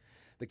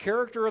 The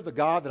character of the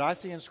God that I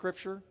see in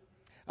Scripture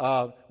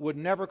would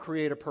never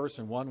create a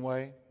person one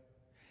way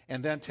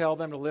and then tell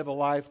them to live a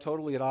life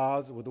totally at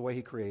odds with the way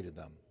he created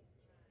them.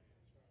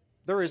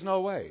 There is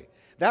no way.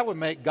 That would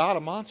make God a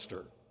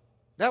monster.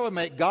 That would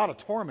make God a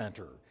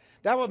tormentor.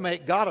 That would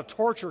make God a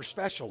torture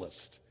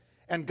specialist.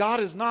 And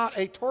God is not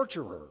a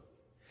torturer.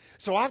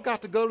 So I've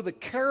got to go to the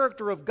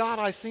character of God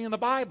I see in the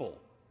Bible.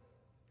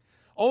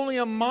 Only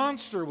a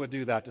monster would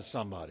do that to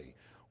somebody.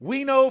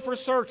 We know for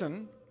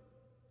certain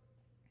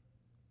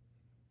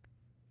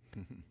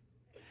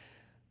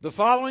the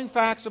following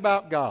facts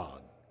about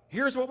God.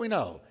 Here's what we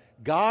know.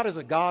 God is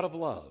a God of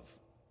love.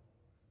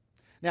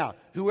 Now,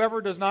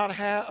 whoever does not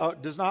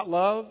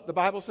love, the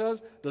Bible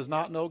says, does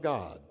not know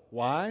God.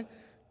 Why?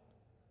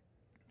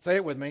 Say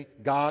it with me.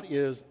 God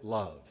is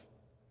love.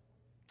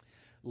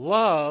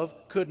 Love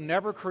could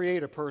never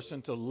create a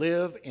person to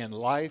live in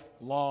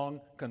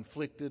lifelong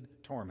conflicted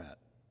torment.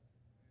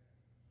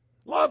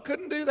 Love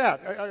couldn't do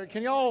that.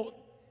 Can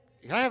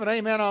I have an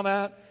amen on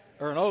that?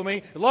 Or an oh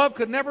me? Love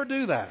could never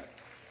do that.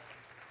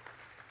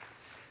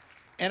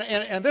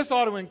 And this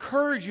ought to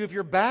encourage you if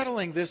you're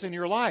battling this in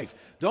your life.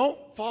 Don't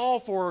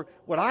fall for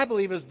what I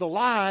believe is the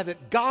lie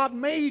that God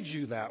made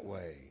you that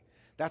way.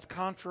 That's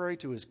contrary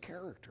to his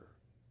character.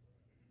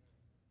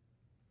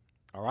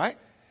 All right?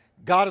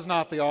 God is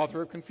not the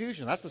author of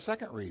confusion. That's the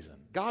second reason.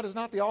 God is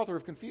not the author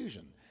of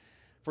confusion.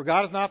 For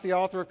God is not the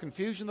author of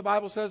confusion, the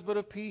Bible says, but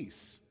of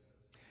peace.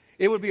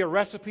 It would be a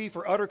recipe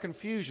for utter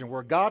confusion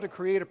were God to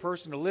create a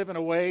person to live in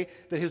a way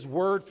that His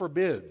Word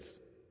forbids.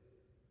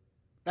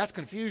 That's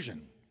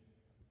confusion.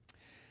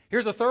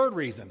 Here's a third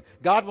reason.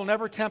 God will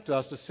never tempt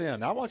us to sin.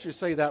 Now, I want you to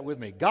say that with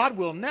me. God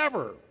will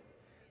never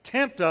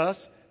tempt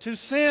us to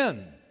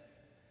sin.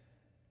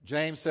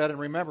 James said, and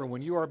remember,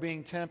 when you are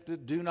being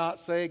tempted, do not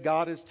say,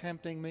 God is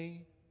tempting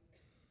me.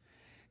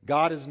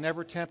 God is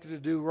never tempted to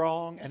do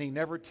wrong, and He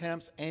never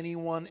tempts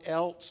anyone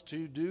else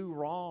to do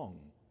wrong.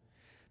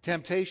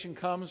 Temptation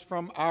comes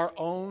from our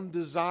own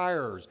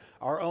desires,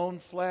 our own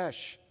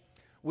flesh,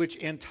 which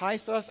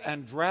entice us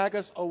and drag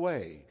us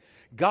away.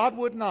 God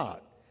would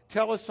not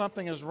tell us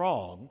something is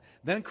wrong,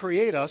 then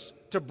create us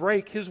to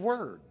break His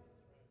word.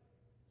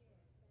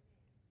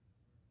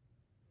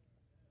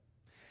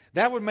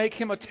 That would make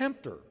Him a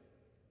tempter.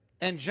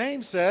 And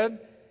James said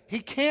He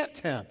can't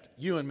tempt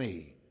you and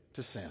me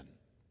to sin.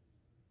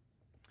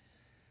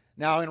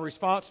 Now, in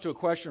response to a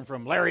question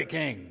from Larry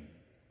King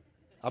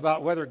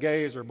about whether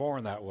gays are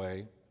born that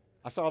way,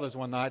 I saw this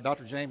one night.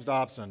 Dr. James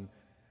Dobson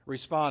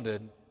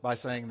responded by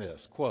saying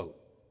this, quote,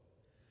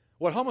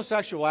 what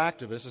homosexual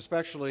activists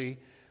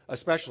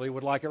especially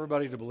would like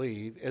everybody to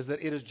believe is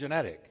that it is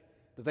genetic,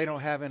 that they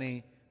don't have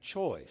any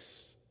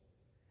choice.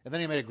 And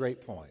then he made a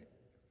great point.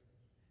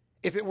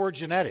 If it were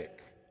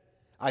genetic,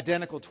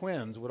 identical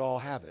twins would all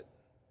have it.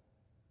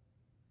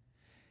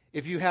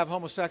 If you have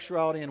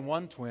homosexuality in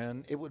one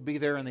twin, it would be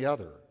there in the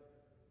other.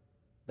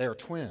 They are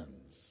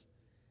twins.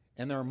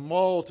 And there are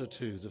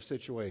multitudes of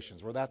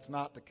situations where that's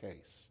not the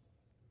case.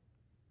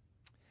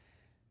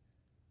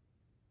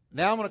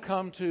 Now I'm going to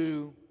come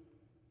to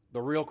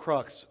the real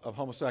crux of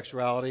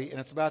homosexuality, and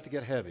it's about to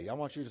get heavy. I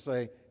want you to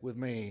say with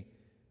me,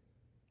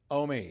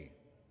 oh me.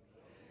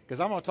 Because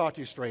I'm going to talk to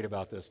you straight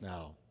about this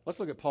now. Let's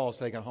look at Paul's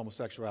take on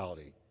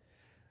homosexuality.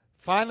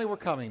 Finally, we're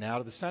coming now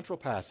to the central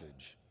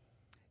passage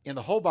in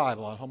the whole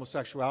Bible on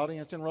homosexuality,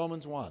 and it's in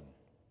Romans 1.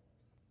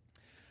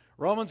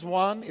 Romans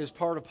 1 is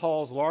part of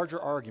Paul's larger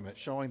argument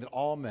showing that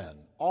all men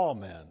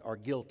are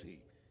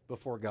guilty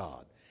before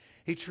God.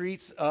 He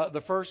treats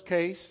the first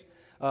case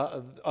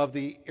of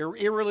the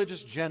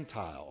irreligious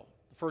Gentile,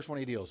 the first one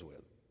he deals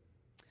with.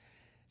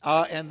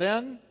 And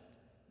then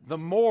the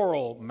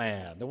moral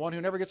man, the one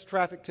who never gets a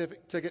traffic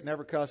ticket,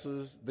 never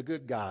cusses, the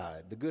good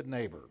guy, the good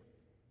neighbor.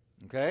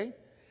 Okay?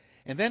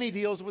 And then he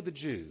deals with the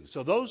Jews.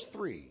 So those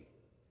three,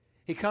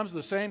 he comes to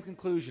the same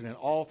conclusion in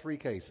all three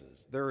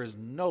cases. There is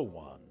no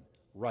one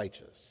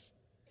righteous.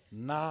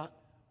 Not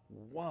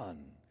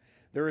one.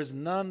 There is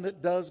none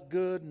that does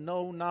good.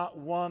 No, not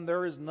one.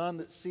 There is none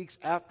that seeks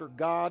after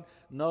God.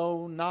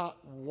 No,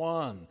 not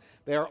one.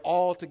 They are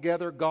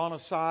altogether gone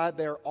aside.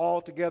 They are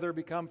altogether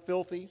become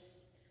filthy.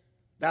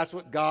 That's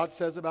what God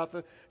says about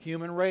the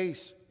human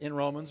race in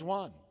Romans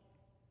 1.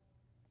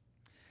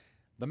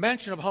 The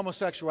mention of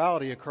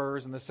homosexuality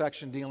occurs in the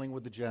section dealing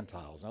with the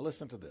Gentiles. Now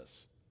listen to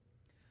this.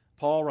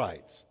 Paul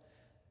writes,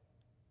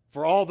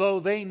 for although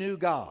they knew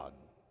God,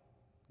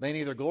 they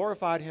neither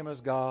glorified Him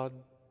as God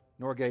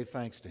nor gave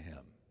thanks to Him.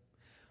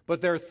 But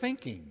their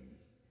thinking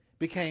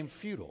became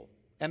futile,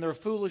 and their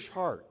foolish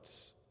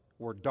hearts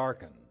were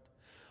darkened.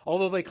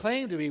 Although they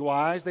claimed to be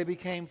wise, they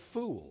became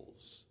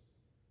fools.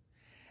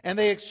 And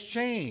they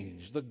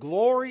exchanged the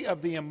glory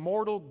of the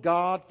immortal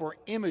God for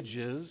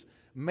images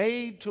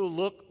made to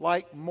look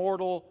like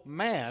mortal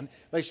man.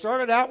 They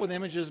started out with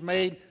images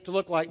made to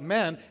look like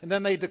men, and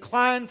then they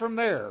declined from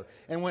there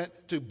and went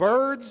to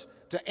birds,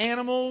 to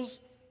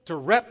animals, to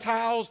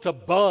reptiles, to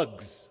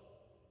bugs.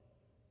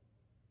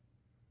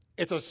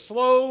 It's a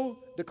slow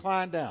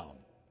decline down.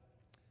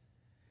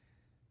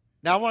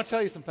 Now, I want to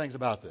tell you some things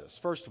about this.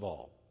 First of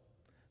all,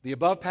 the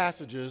above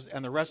passages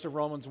and the rest of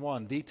Romans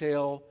 1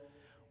 detail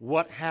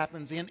what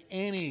happens in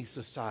any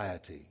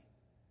society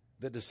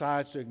that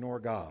decides to ignore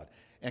God.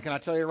 And can I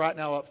tell you right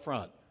now up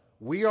front,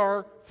 we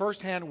are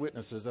firsthand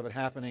witnesses of it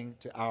happening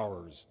to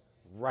ours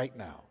right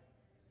now.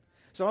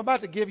 So I'm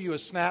about to give you a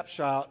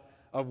snapshot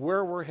of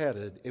where we're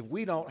headed if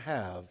we don't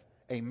have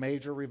a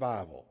major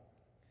revival.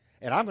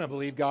 And I'm going to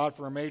believe God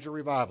for a major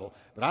revival.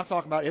 But I'm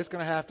talking about it's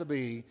going to have to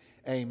be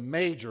a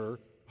major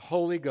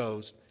Holy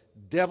Ghost,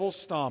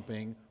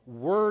 devil-stomping,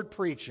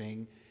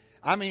 word-preaching.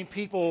 I mean,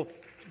 people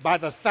by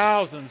the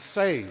thousands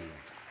saved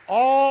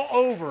all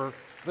over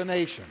the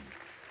nation.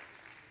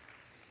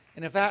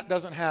 And if that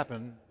doesn't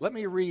happen, let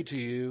me read to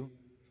you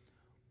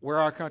where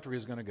our country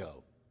is going to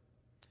go.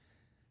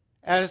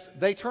 As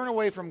they turn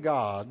away from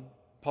God,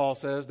 Paul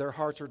says, their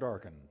hearts are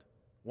darkened.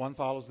 One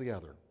follows the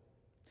other.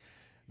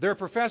 Their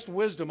professed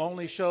wisdom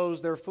only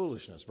shows their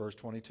foolishness, verse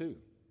 22.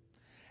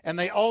 And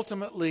they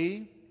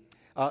ultimately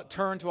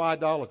turn to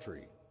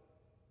idolatry,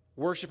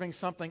 worshiping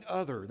something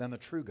other than the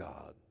true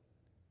God,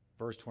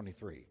 verse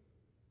 23.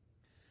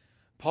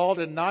 Paul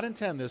did not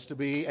intend this to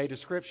be a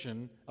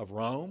description of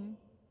Rome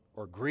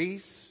or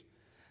Greece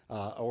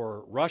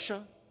or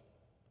Russia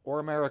or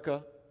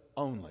America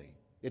only.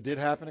 It did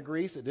happen to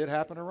Greece. It did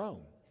happen to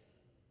Rome.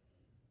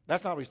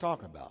 That's not what he's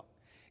talking about.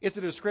 It's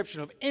a description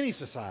of any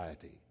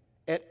society,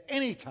 at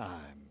any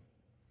time,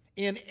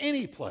 in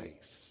any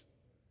place,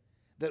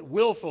 that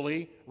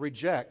willfully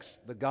rejects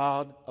the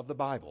God of the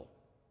Bible.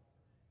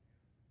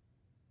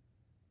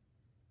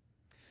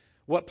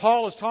 What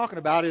Paul is talking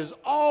about is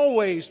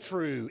always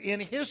true in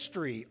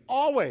history,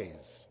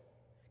 always.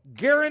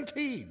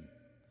 Guaranteed.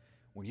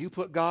 When you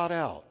put God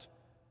out,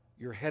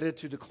 you're headed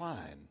to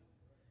decline.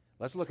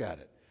 Let's look at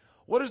it.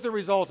 What is the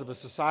result of a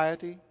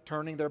society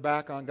turning their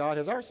back on God?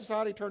 Has our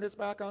society turned its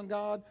back on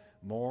God?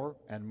 More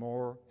and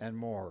more and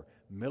more.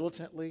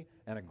 Militantly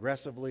and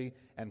aggressively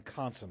and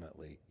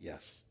consummately,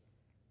 yes.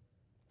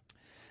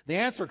 The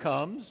answer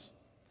comes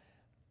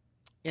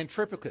in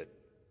triplicate.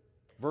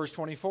 Verse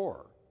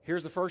 24.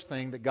 Here's the first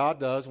thing that God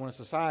does when a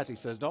society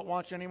says, don't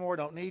want you anymore,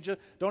 don't need you,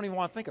 don't even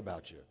want to think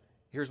about you.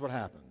 Here's what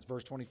happens.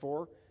 Verse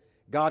 24,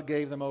 God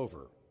gave them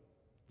over.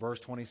 Verse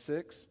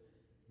 26,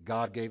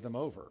 God gave them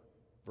over.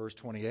 Verse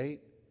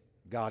 28,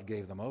 God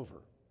gave them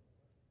over.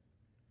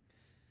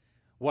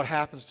 What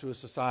happens to a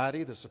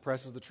society that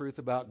suppresses the truth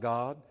about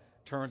God,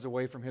 turns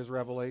away from His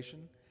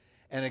revelation,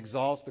 and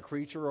exalts the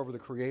creature over the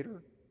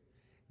Creator?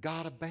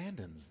 God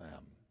abandons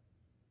them.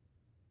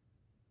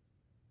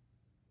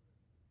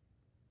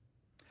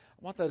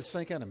 I want that to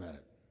sink in a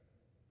minute.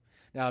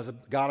 Now, is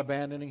God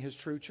abandoning His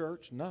true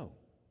church? No.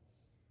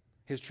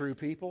 His true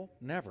people?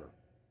 Never.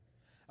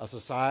 A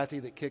society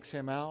that kicks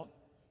Him out?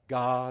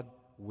 God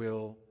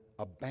will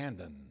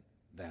abandon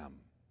them.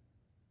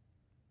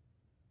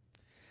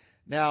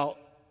 Now,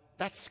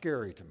 that's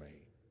scary to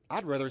me.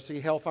 I'd rather see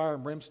hellfire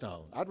and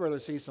brimstone. I'd rather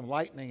see some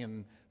lightning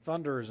and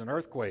thunders and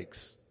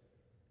earthquakes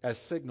as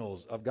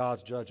signals of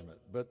God's judgment.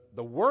 But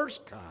the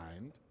worst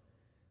kind,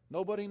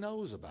 nobody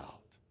knows about.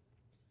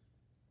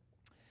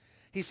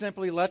 He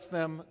simply lets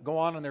them go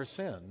on in their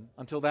sin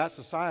until that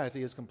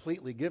society is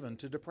completely given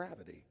to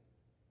depravity.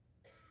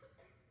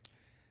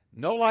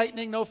 No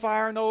lightning, no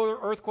fire, no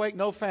earthquake,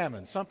 no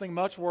famine. Something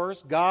much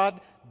worse, God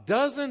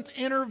doesn't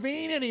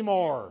intervene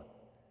anymore,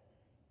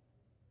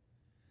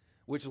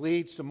 which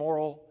leads to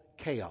moral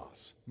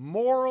chaos.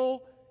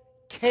 Moral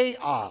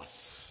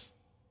chaos,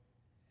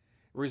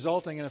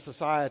 resulting in a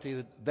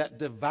society that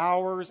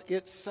devours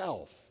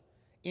itself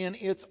in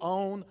its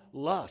own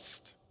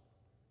lust.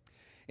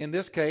 In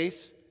this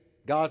case,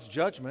 God's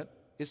judgment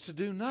is to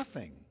do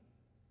nothing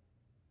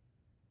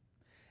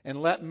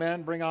and let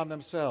men bring on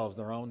themselves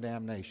their own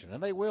damnation.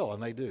 And they will,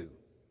 and they do.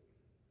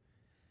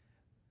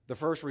 The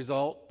first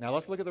result, now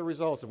let's look at the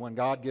results of when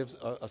God gives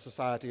a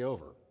society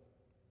over.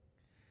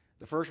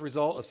 The first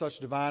result of such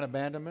divine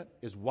abandonment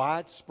is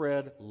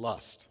widespread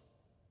lust.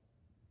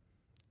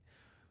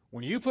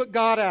 When you put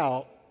God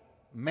out,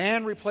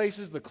 man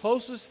replaces the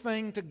closest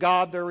thing to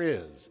God there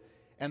is.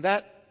 And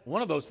that,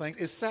 one of those things,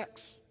 is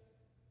sex.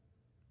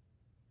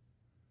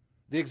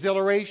 The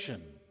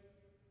exhilaration,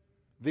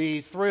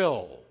 the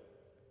thrill.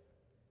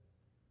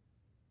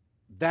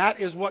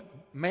 That is what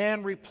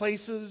man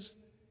replaces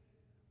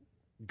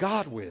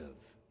God with.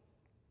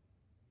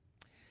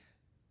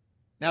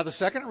 Now, the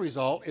second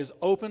result is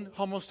open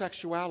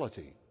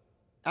homosexuality.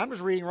 I'm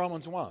just reading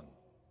Romans 1.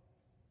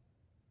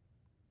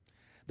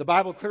 The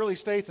Bible clearly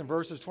states in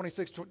verses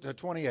 26 to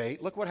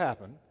 28, look what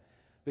happened.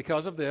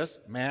 Because of this,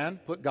 man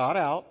put God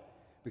out.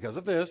 Because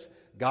of this,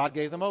 God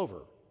gave them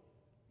over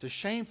to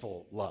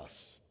shameful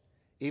lusts.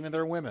 Even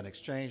their women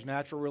exchanged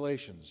natural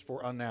relations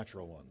for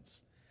unnatural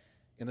ones.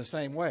 In the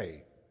same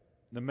way,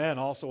 the men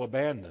also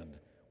abandoned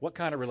what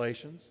kind of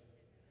relations?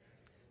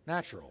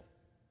 Natural.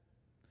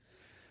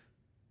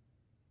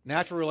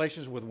 Natural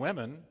relations with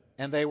women,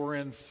 and they were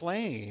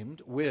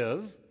inflamed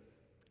with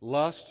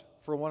lust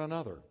for one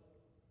another.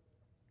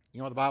 You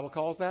know what the Bible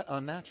calls that?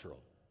 Unnatural.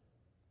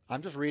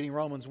 I'm just reading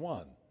Romans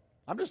 1.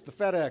 I'm just the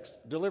FedEx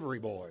delivery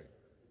boy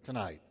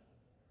tonight.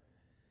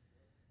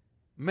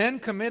 Men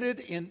committed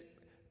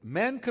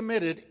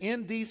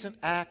indecent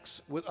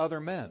acts with other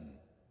men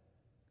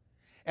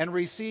and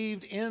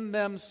received in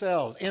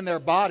themselves, in their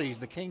bodies,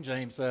 the King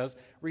James says,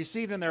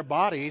 received in their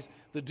bodies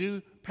the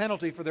due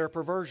penalty for their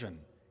perversion.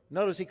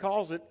 Notice he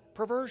calls it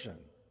perversion.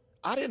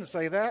 I didn't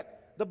say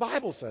that. The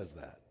Bible says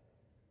that.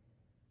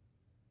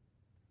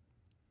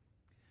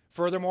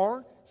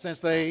 Furthermore, since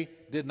they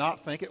did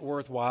not think it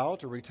worthwhile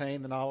to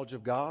retain the knowledge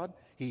of God,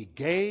 He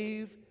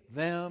gave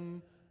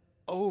them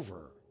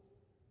over.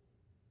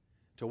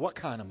 To what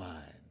kind of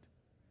mind?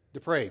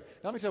 Depraved.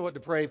 Now, let me tell you what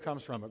depraved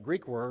comes from. A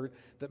Greek word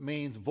that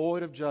means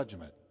void of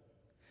judgment.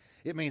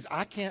 It means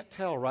I can't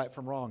tell right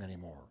from wrong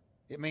anymore.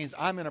 It means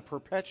I'm in a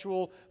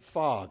perpetual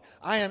fog.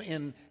 I am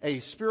in a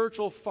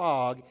spiritual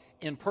fog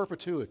in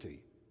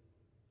perpetuity.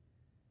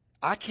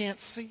 I can't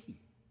see.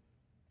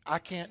 I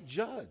can't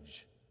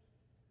judge.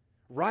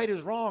 Right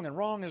is wrong and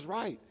wrong is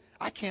right.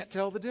 I can't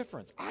tell the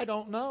difference. I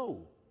don't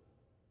know.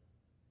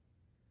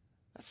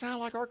 That sound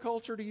like our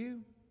culture to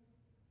you?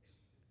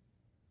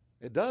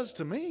 It does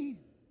to me.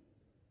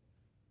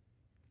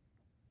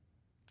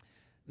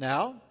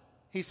 Now,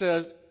 he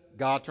says,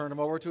 God turned him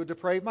over to a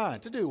depraved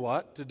mind. To do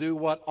what? To do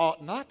what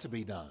ought not to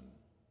be done.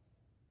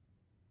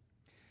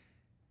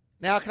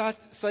 Now, can I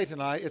say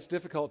tonight, it's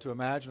difficult to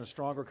imagine a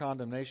stronger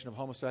condemnation of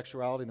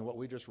homosexuality than what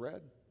we just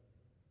read.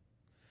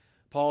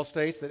 Paul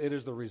states that it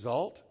is the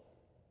result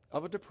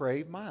of a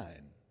depraved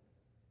mind.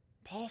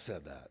 Paul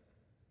said that.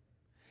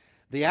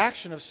 The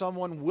action of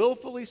someone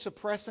willfully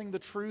suppressing the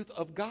truth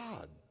of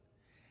God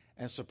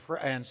and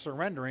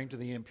surrendering to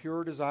the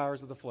impure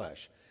desires of the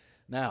flesh.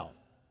 Now,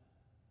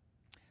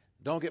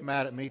 don't get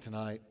mad at me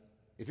tonight.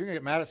 If you're going to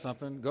get mad at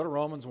something, go to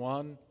Romans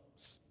 1,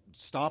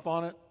 stomp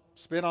on it,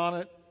 spit on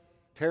it,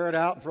 tear it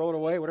out and throw it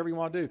away, whatever you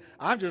want to do.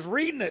 I'm just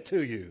reading it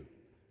to you.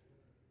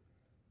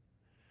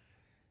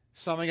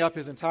 Summing up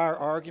his entire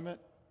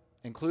argument,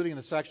 including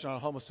the section on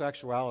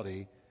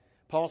homosexuality,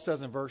 Paul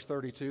says in verse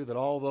 32 that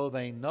although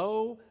they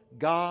know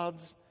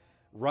God's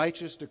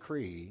righteous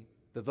decree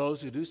that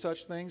those who do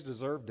such things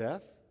deserve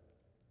death,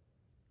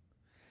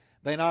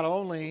 they not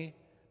only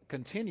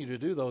continue to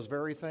do those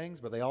very things,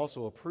 but they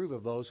also approve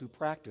of those who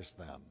practice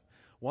them.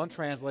 One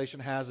translation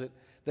has it,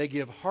 they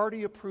give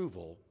hearty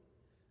approval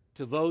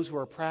to those who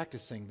are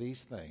practicing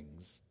these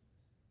things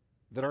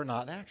that are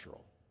not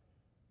natural.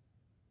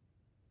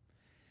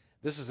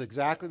 This is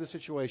exactly the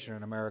situation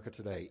in America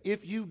today.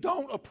 If you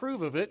don't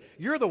approve of it,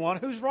 you're the one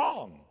who's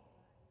wrong.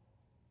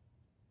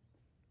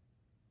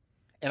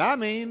 And I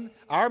mean,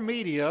 our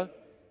media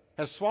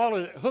has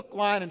swallowed it hook,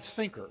 line, and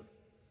sinker.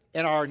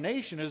 And our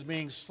nation is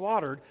being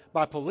slaughtered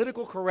by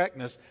political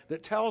correctness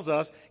that tells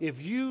us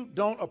if you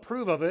don't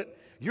approve of it,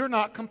 you're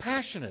not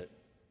compassionate.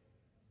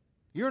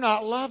 You're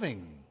not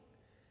loving.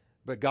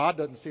 But God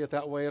doesn't see it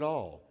that way at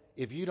all.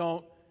 If you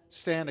don't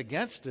stand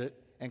against it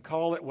and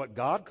call it what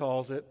God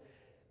calls it,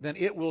 then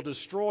it will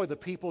destroy the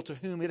people to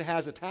whom it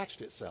has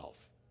attached itself.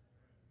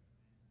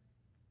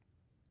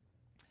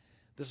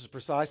 This is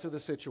precisely the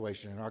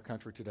situation in our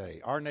country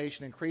today. Our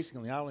nation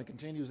increasingly not only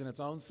continues in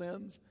its own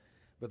sins,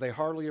 but they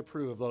hardly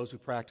approve of those who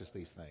practice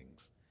these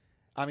things.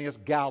 I mean, it's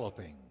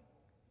galloping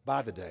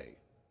by the day.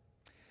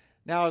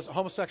 Now, is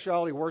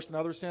homosexuality worse than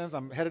other sins?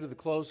 I'm headed to the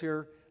close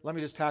here. Let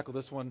me just tackle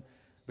this one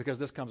because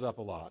this comes up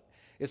a lot.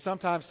 It's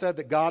sometimes said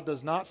that God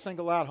does not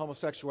single out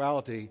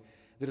homosexuality,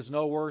 that is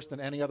no worse than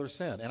any other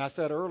sin. And I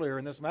said earlier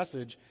in this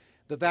message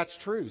that that's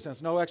true,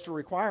 since no extra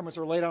requirements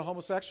are laid on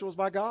homosexuals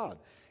by God.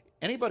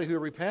 Anybody who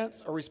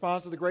repents or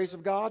responds to the grace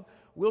of God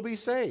will be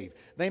saved.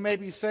 They may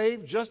be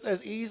saved just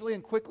as easily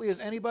and quickly as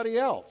anybody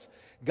else.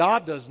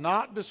 God does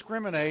not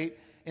discriminate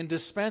in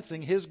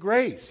dispensing His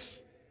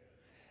grace.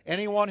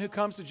 Anyone who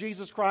comes to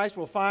Jesus Christ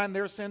will find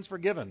their sins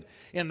forgiven.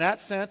 In that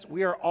sense,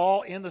 we are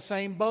all in the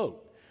same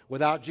boat.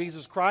 Without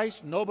Jesus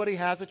Christ, nobody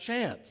has a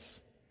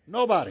chance.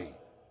 Nobody.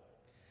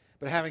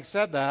 But having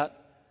said that,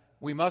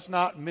 we must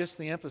not miss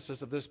the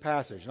emphasis of this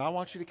passage. And I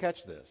want you to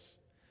catch this.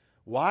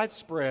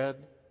 Widespread,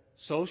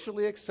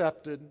 socially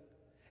accepted,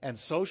 and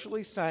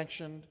socially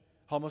sanctioned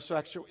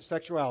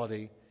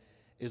homosexuality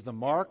is the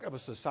mark of a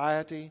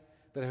society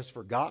that has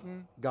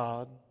forgotten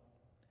God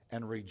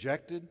and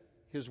rejected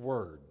His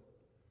Word.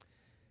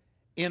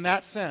 In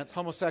that sense,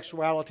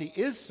 homosexuality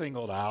is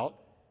singled out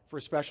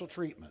for special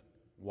treatment.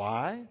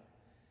 Why?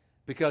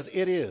 Because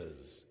it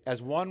is,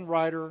 as one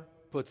writer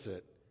puts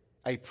it,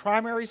 a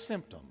primary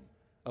symptom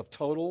of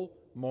total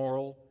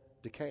moral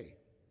decay.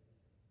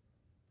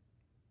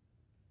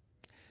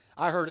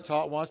 I heard it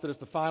taught once that it's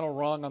the final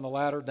rung on the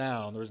ladder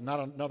down. There's not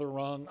another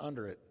rung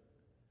under it.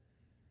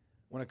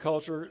 When a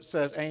culture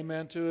says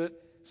amen to it,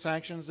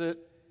 sanctions it,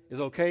 is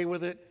okay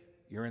with it,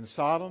 you're in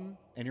Sodom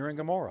and you're in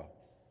Gomorrah.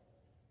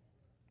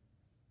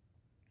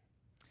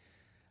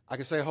 I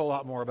could say a whole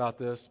lot more about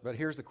this, but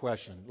here's the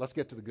question. Let's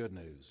get to the good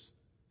news,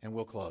 and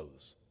we'll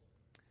close.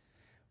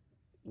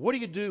 What do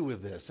you do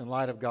with this in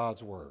light of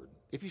God's Word?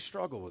 If you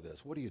struggle with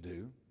this, what do you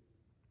do?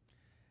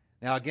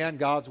 Now, again,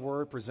 God's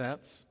Word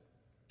presents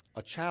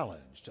a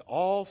challenge to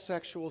all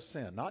sexual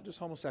sin, not just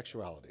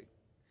homosexuality.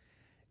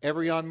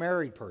 Every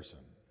unmarried person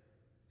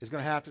is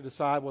going to have to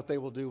decide what they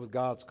will do with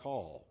God's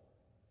call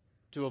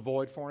to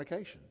avoid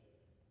fornication.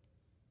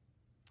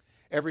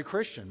 Every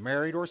Christian,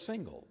 married or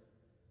single,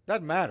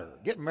 doesn't matter.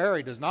 Getting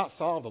married does not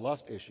solve the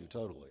lust issue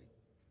totally.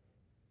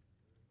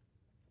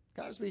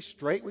 Can I just be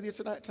straight with you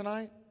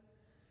tonight?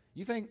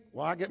 You think,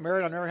 well, I get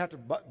married, I'll never have to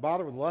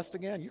bother with lust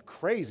again? You're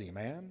crazy,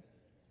 man.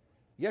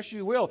 Yes,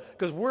 you will,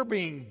 because we're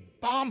being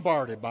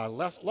bombarded by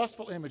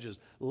lustful images,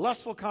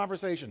 lustful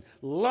conversation,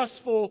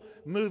 lustful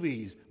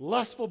movies,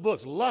 lustful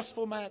books,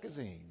 lustful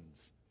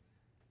magazines.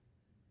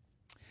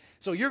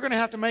 So you're going to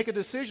have to make a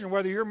decision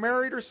whether you're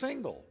married or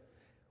single,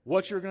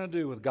 what you're going to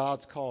do with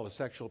God's call to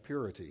sexual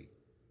purity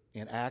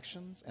in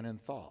actions and in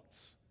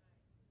thoughts.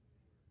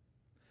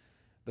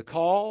 The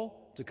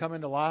call to come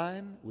into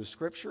line with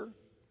Scripture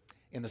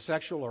in the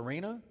sexual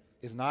arena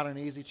is not an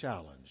easy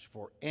challenge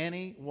for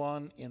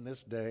anyone in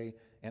this day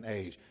and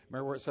age.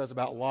 Remember where it says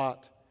about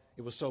Lot,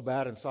 it was so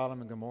bad in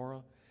Sodom and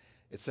Gomorrah?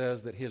 It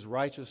says that his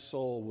righteous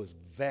soul was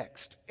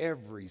vexed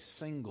every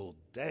single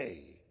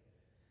day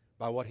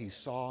by what he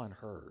saw and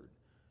heard.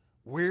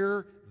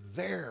 We're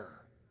there.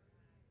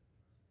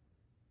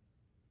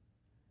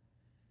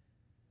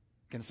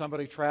 Can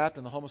somebody trapped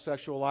in the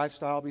homosexual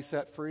lifestyle be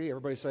set free?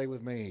 Everybody say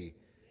with me,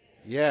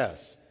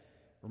 yes.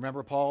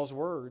 Remember Paul's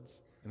words,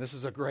 and this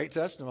is a great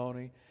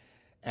testimony,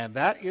 and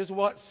that is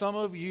what some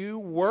of you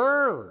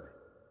were.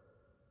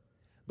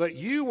 But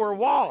you were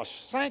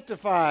washed,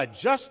 sanctified,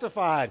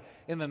 justified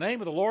in the name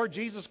of the Lord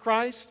Jesus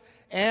Christ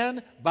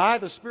and by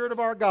the Spirit of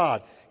our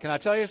God. Can I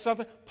tell you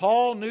something?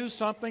 Paul knew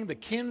something the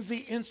Kinsey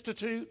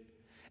Institute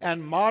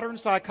and modern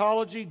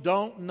psychology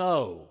don't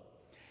know.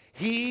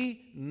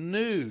 He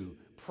knew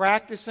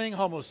practicing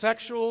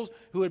homosexuals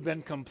who had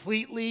been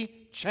completely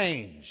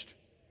changed.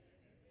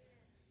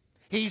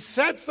 He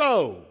said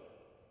so.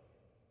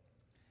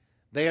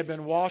 They had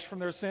been washed from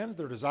their sins,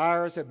 their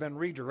desires had been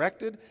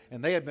redirected,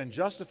 and they had been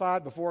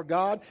justified before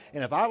God.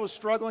 And if I was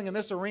struggling in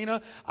this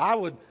arena, I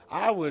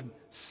would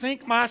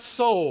sink my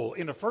soul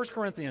into 1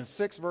 Corinthians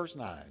 6, verse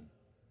 9.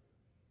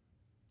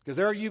 Because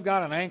there you've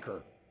got an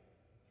anchor.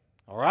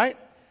 All right?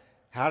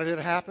 How did it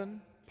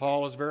happen?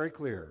 Paul is very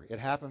clear. It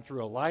happened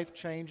through a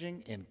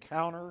life-changing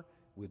encounter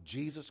with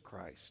Jesus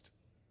Christ.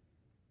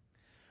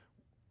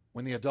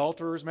 When the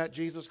adulterers met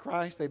Jesus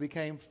Christ, they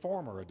became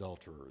former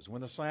adulterers.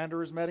 When the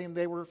slanderers met him,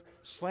 they were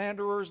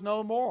slanderers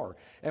no more.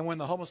 And when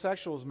the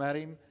homosexuals met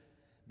him,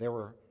 they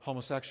were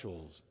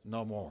homosexuals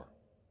no more.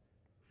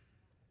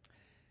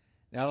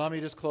 Now let me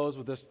just close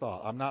with this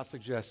thought. I'm not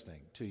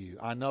suggesting to you,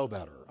 I know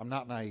better, I'm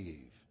not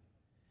naive,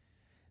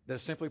 that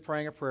simply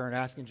praying a prayer and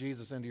asking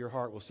Jesus into your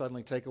heart will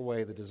suddenly take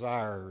away the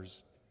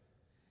desires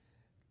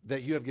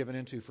that you have given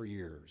into for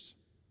years.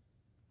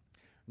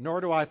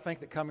 Nor do I think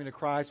that coming to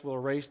Christ will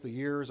erase the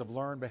years of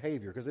learned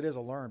behavior, because it is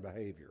a learned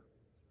behavior.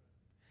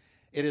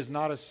 It is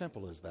not as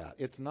simple as that.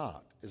 It's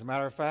not. As a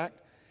matter of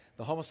fact,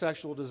 the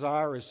homosexual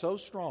desire is so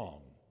strong.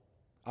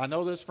 I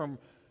know this from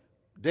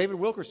David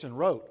Wilkerson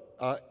wrote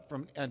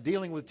from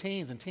dealing with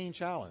teens and Teen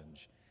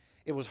Challenge.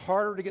 It was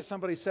harder to get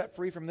somebody set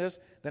free from this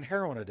than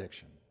heroin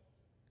addiction.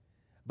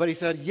 But he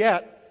said,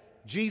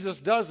 yet Jesus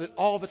does it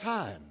all the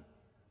time.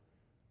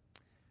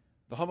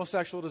 The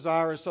homosexual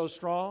desire is so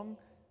strong,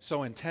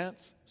 so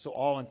intense, so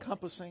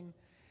all-encompassing,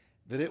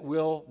 that it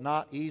will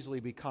not easily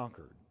be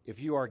conquered. If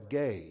you are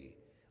gay,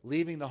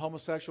 leaving the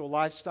homosexual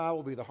lifestyle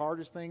will be the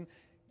hardest thing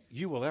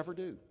you will ever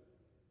do.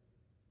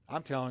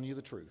 I'm telling you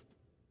the truth.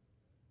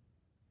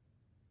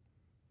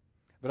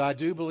 But I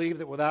do believe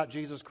that without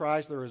Jesus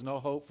Christ, there is no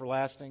hope for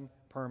lasting,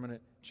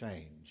 permanent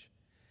change.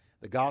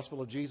 The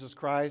gospel of Jesus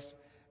Christ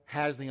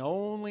has the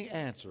only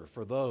answer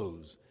for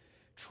those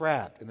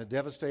trapped in the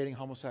devastating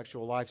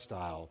homosexual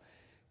lifestyle.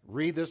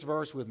 Read this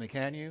verse with me,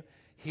 can you?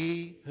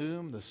 He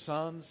whom the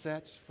Son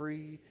sets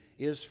free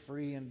is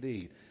free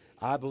indeed.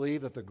 I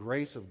believe that the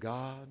grace of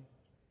God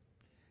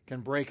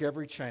can break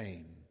every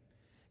chain,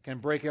 can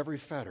break every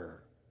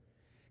fetter,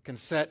 can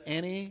set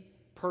any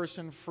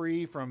person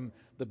free from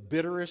the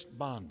bitterest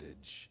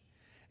bondage.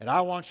 And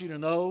I want you to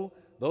know,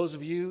 those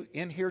of you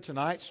in here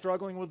tonight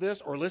struggling with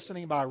this or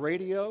listening by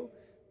radio,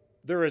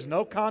 there is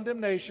no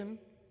condemnation.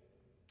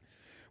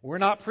 We're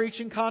not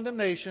preaching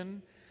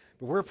condemnation.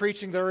 But we're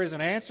preaching there is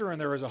an answer and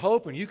there is a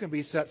hope, and you can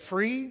be set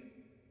free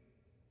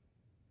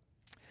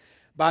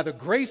by the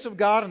grace of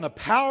God and the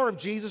power of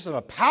Jesus and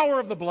the power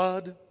of the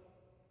blood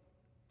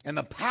and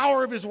the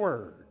power of His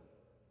Word.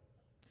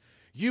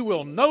 You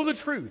will know the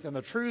truth, and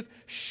the truth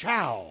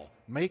shall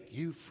make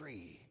you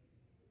free.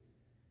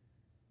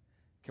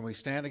 Can we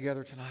stand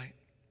together tonight?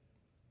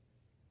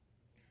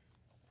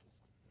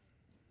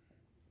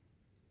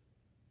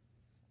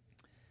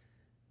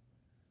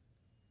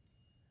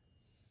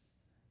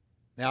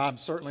 Now, I'm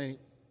certainly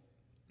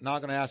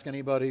not going to ask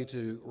anybody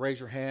to raise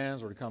your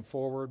hands or to come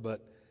forward,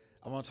 but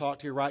I want to talk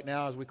to you right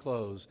now as we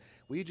close.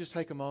 Will you just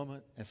take a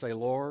moment and say,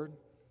 Lord,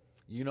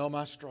 you know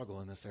my struggle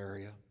in this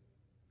area.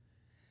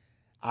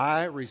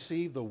 I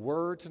received the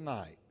word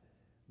tonight,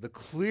 the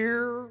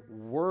clear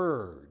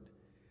word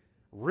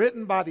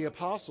written by the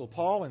Apostle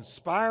Paul,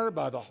 inspired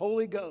by the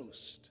Holy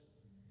Ghost,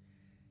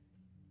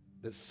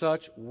 that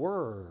such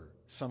were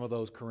some of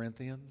those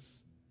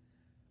Corinthians,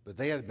 but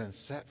they had been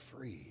set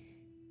free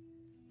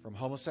from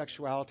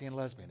homosexuality and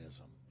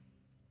lesbianism.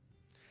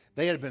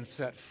 They had been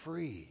set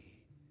free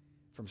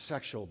from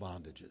sexual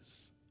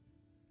bondages.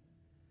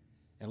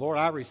 And Lord,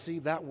 I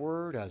receive that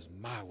word as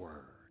my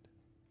word.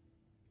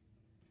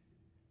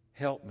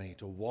 Help me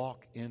to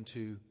walk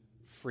into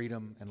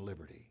freedom and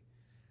liberty.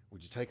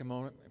 Would you take a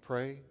moment and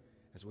pray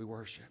as we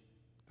worship?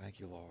 Thank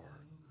you,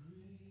 Lord.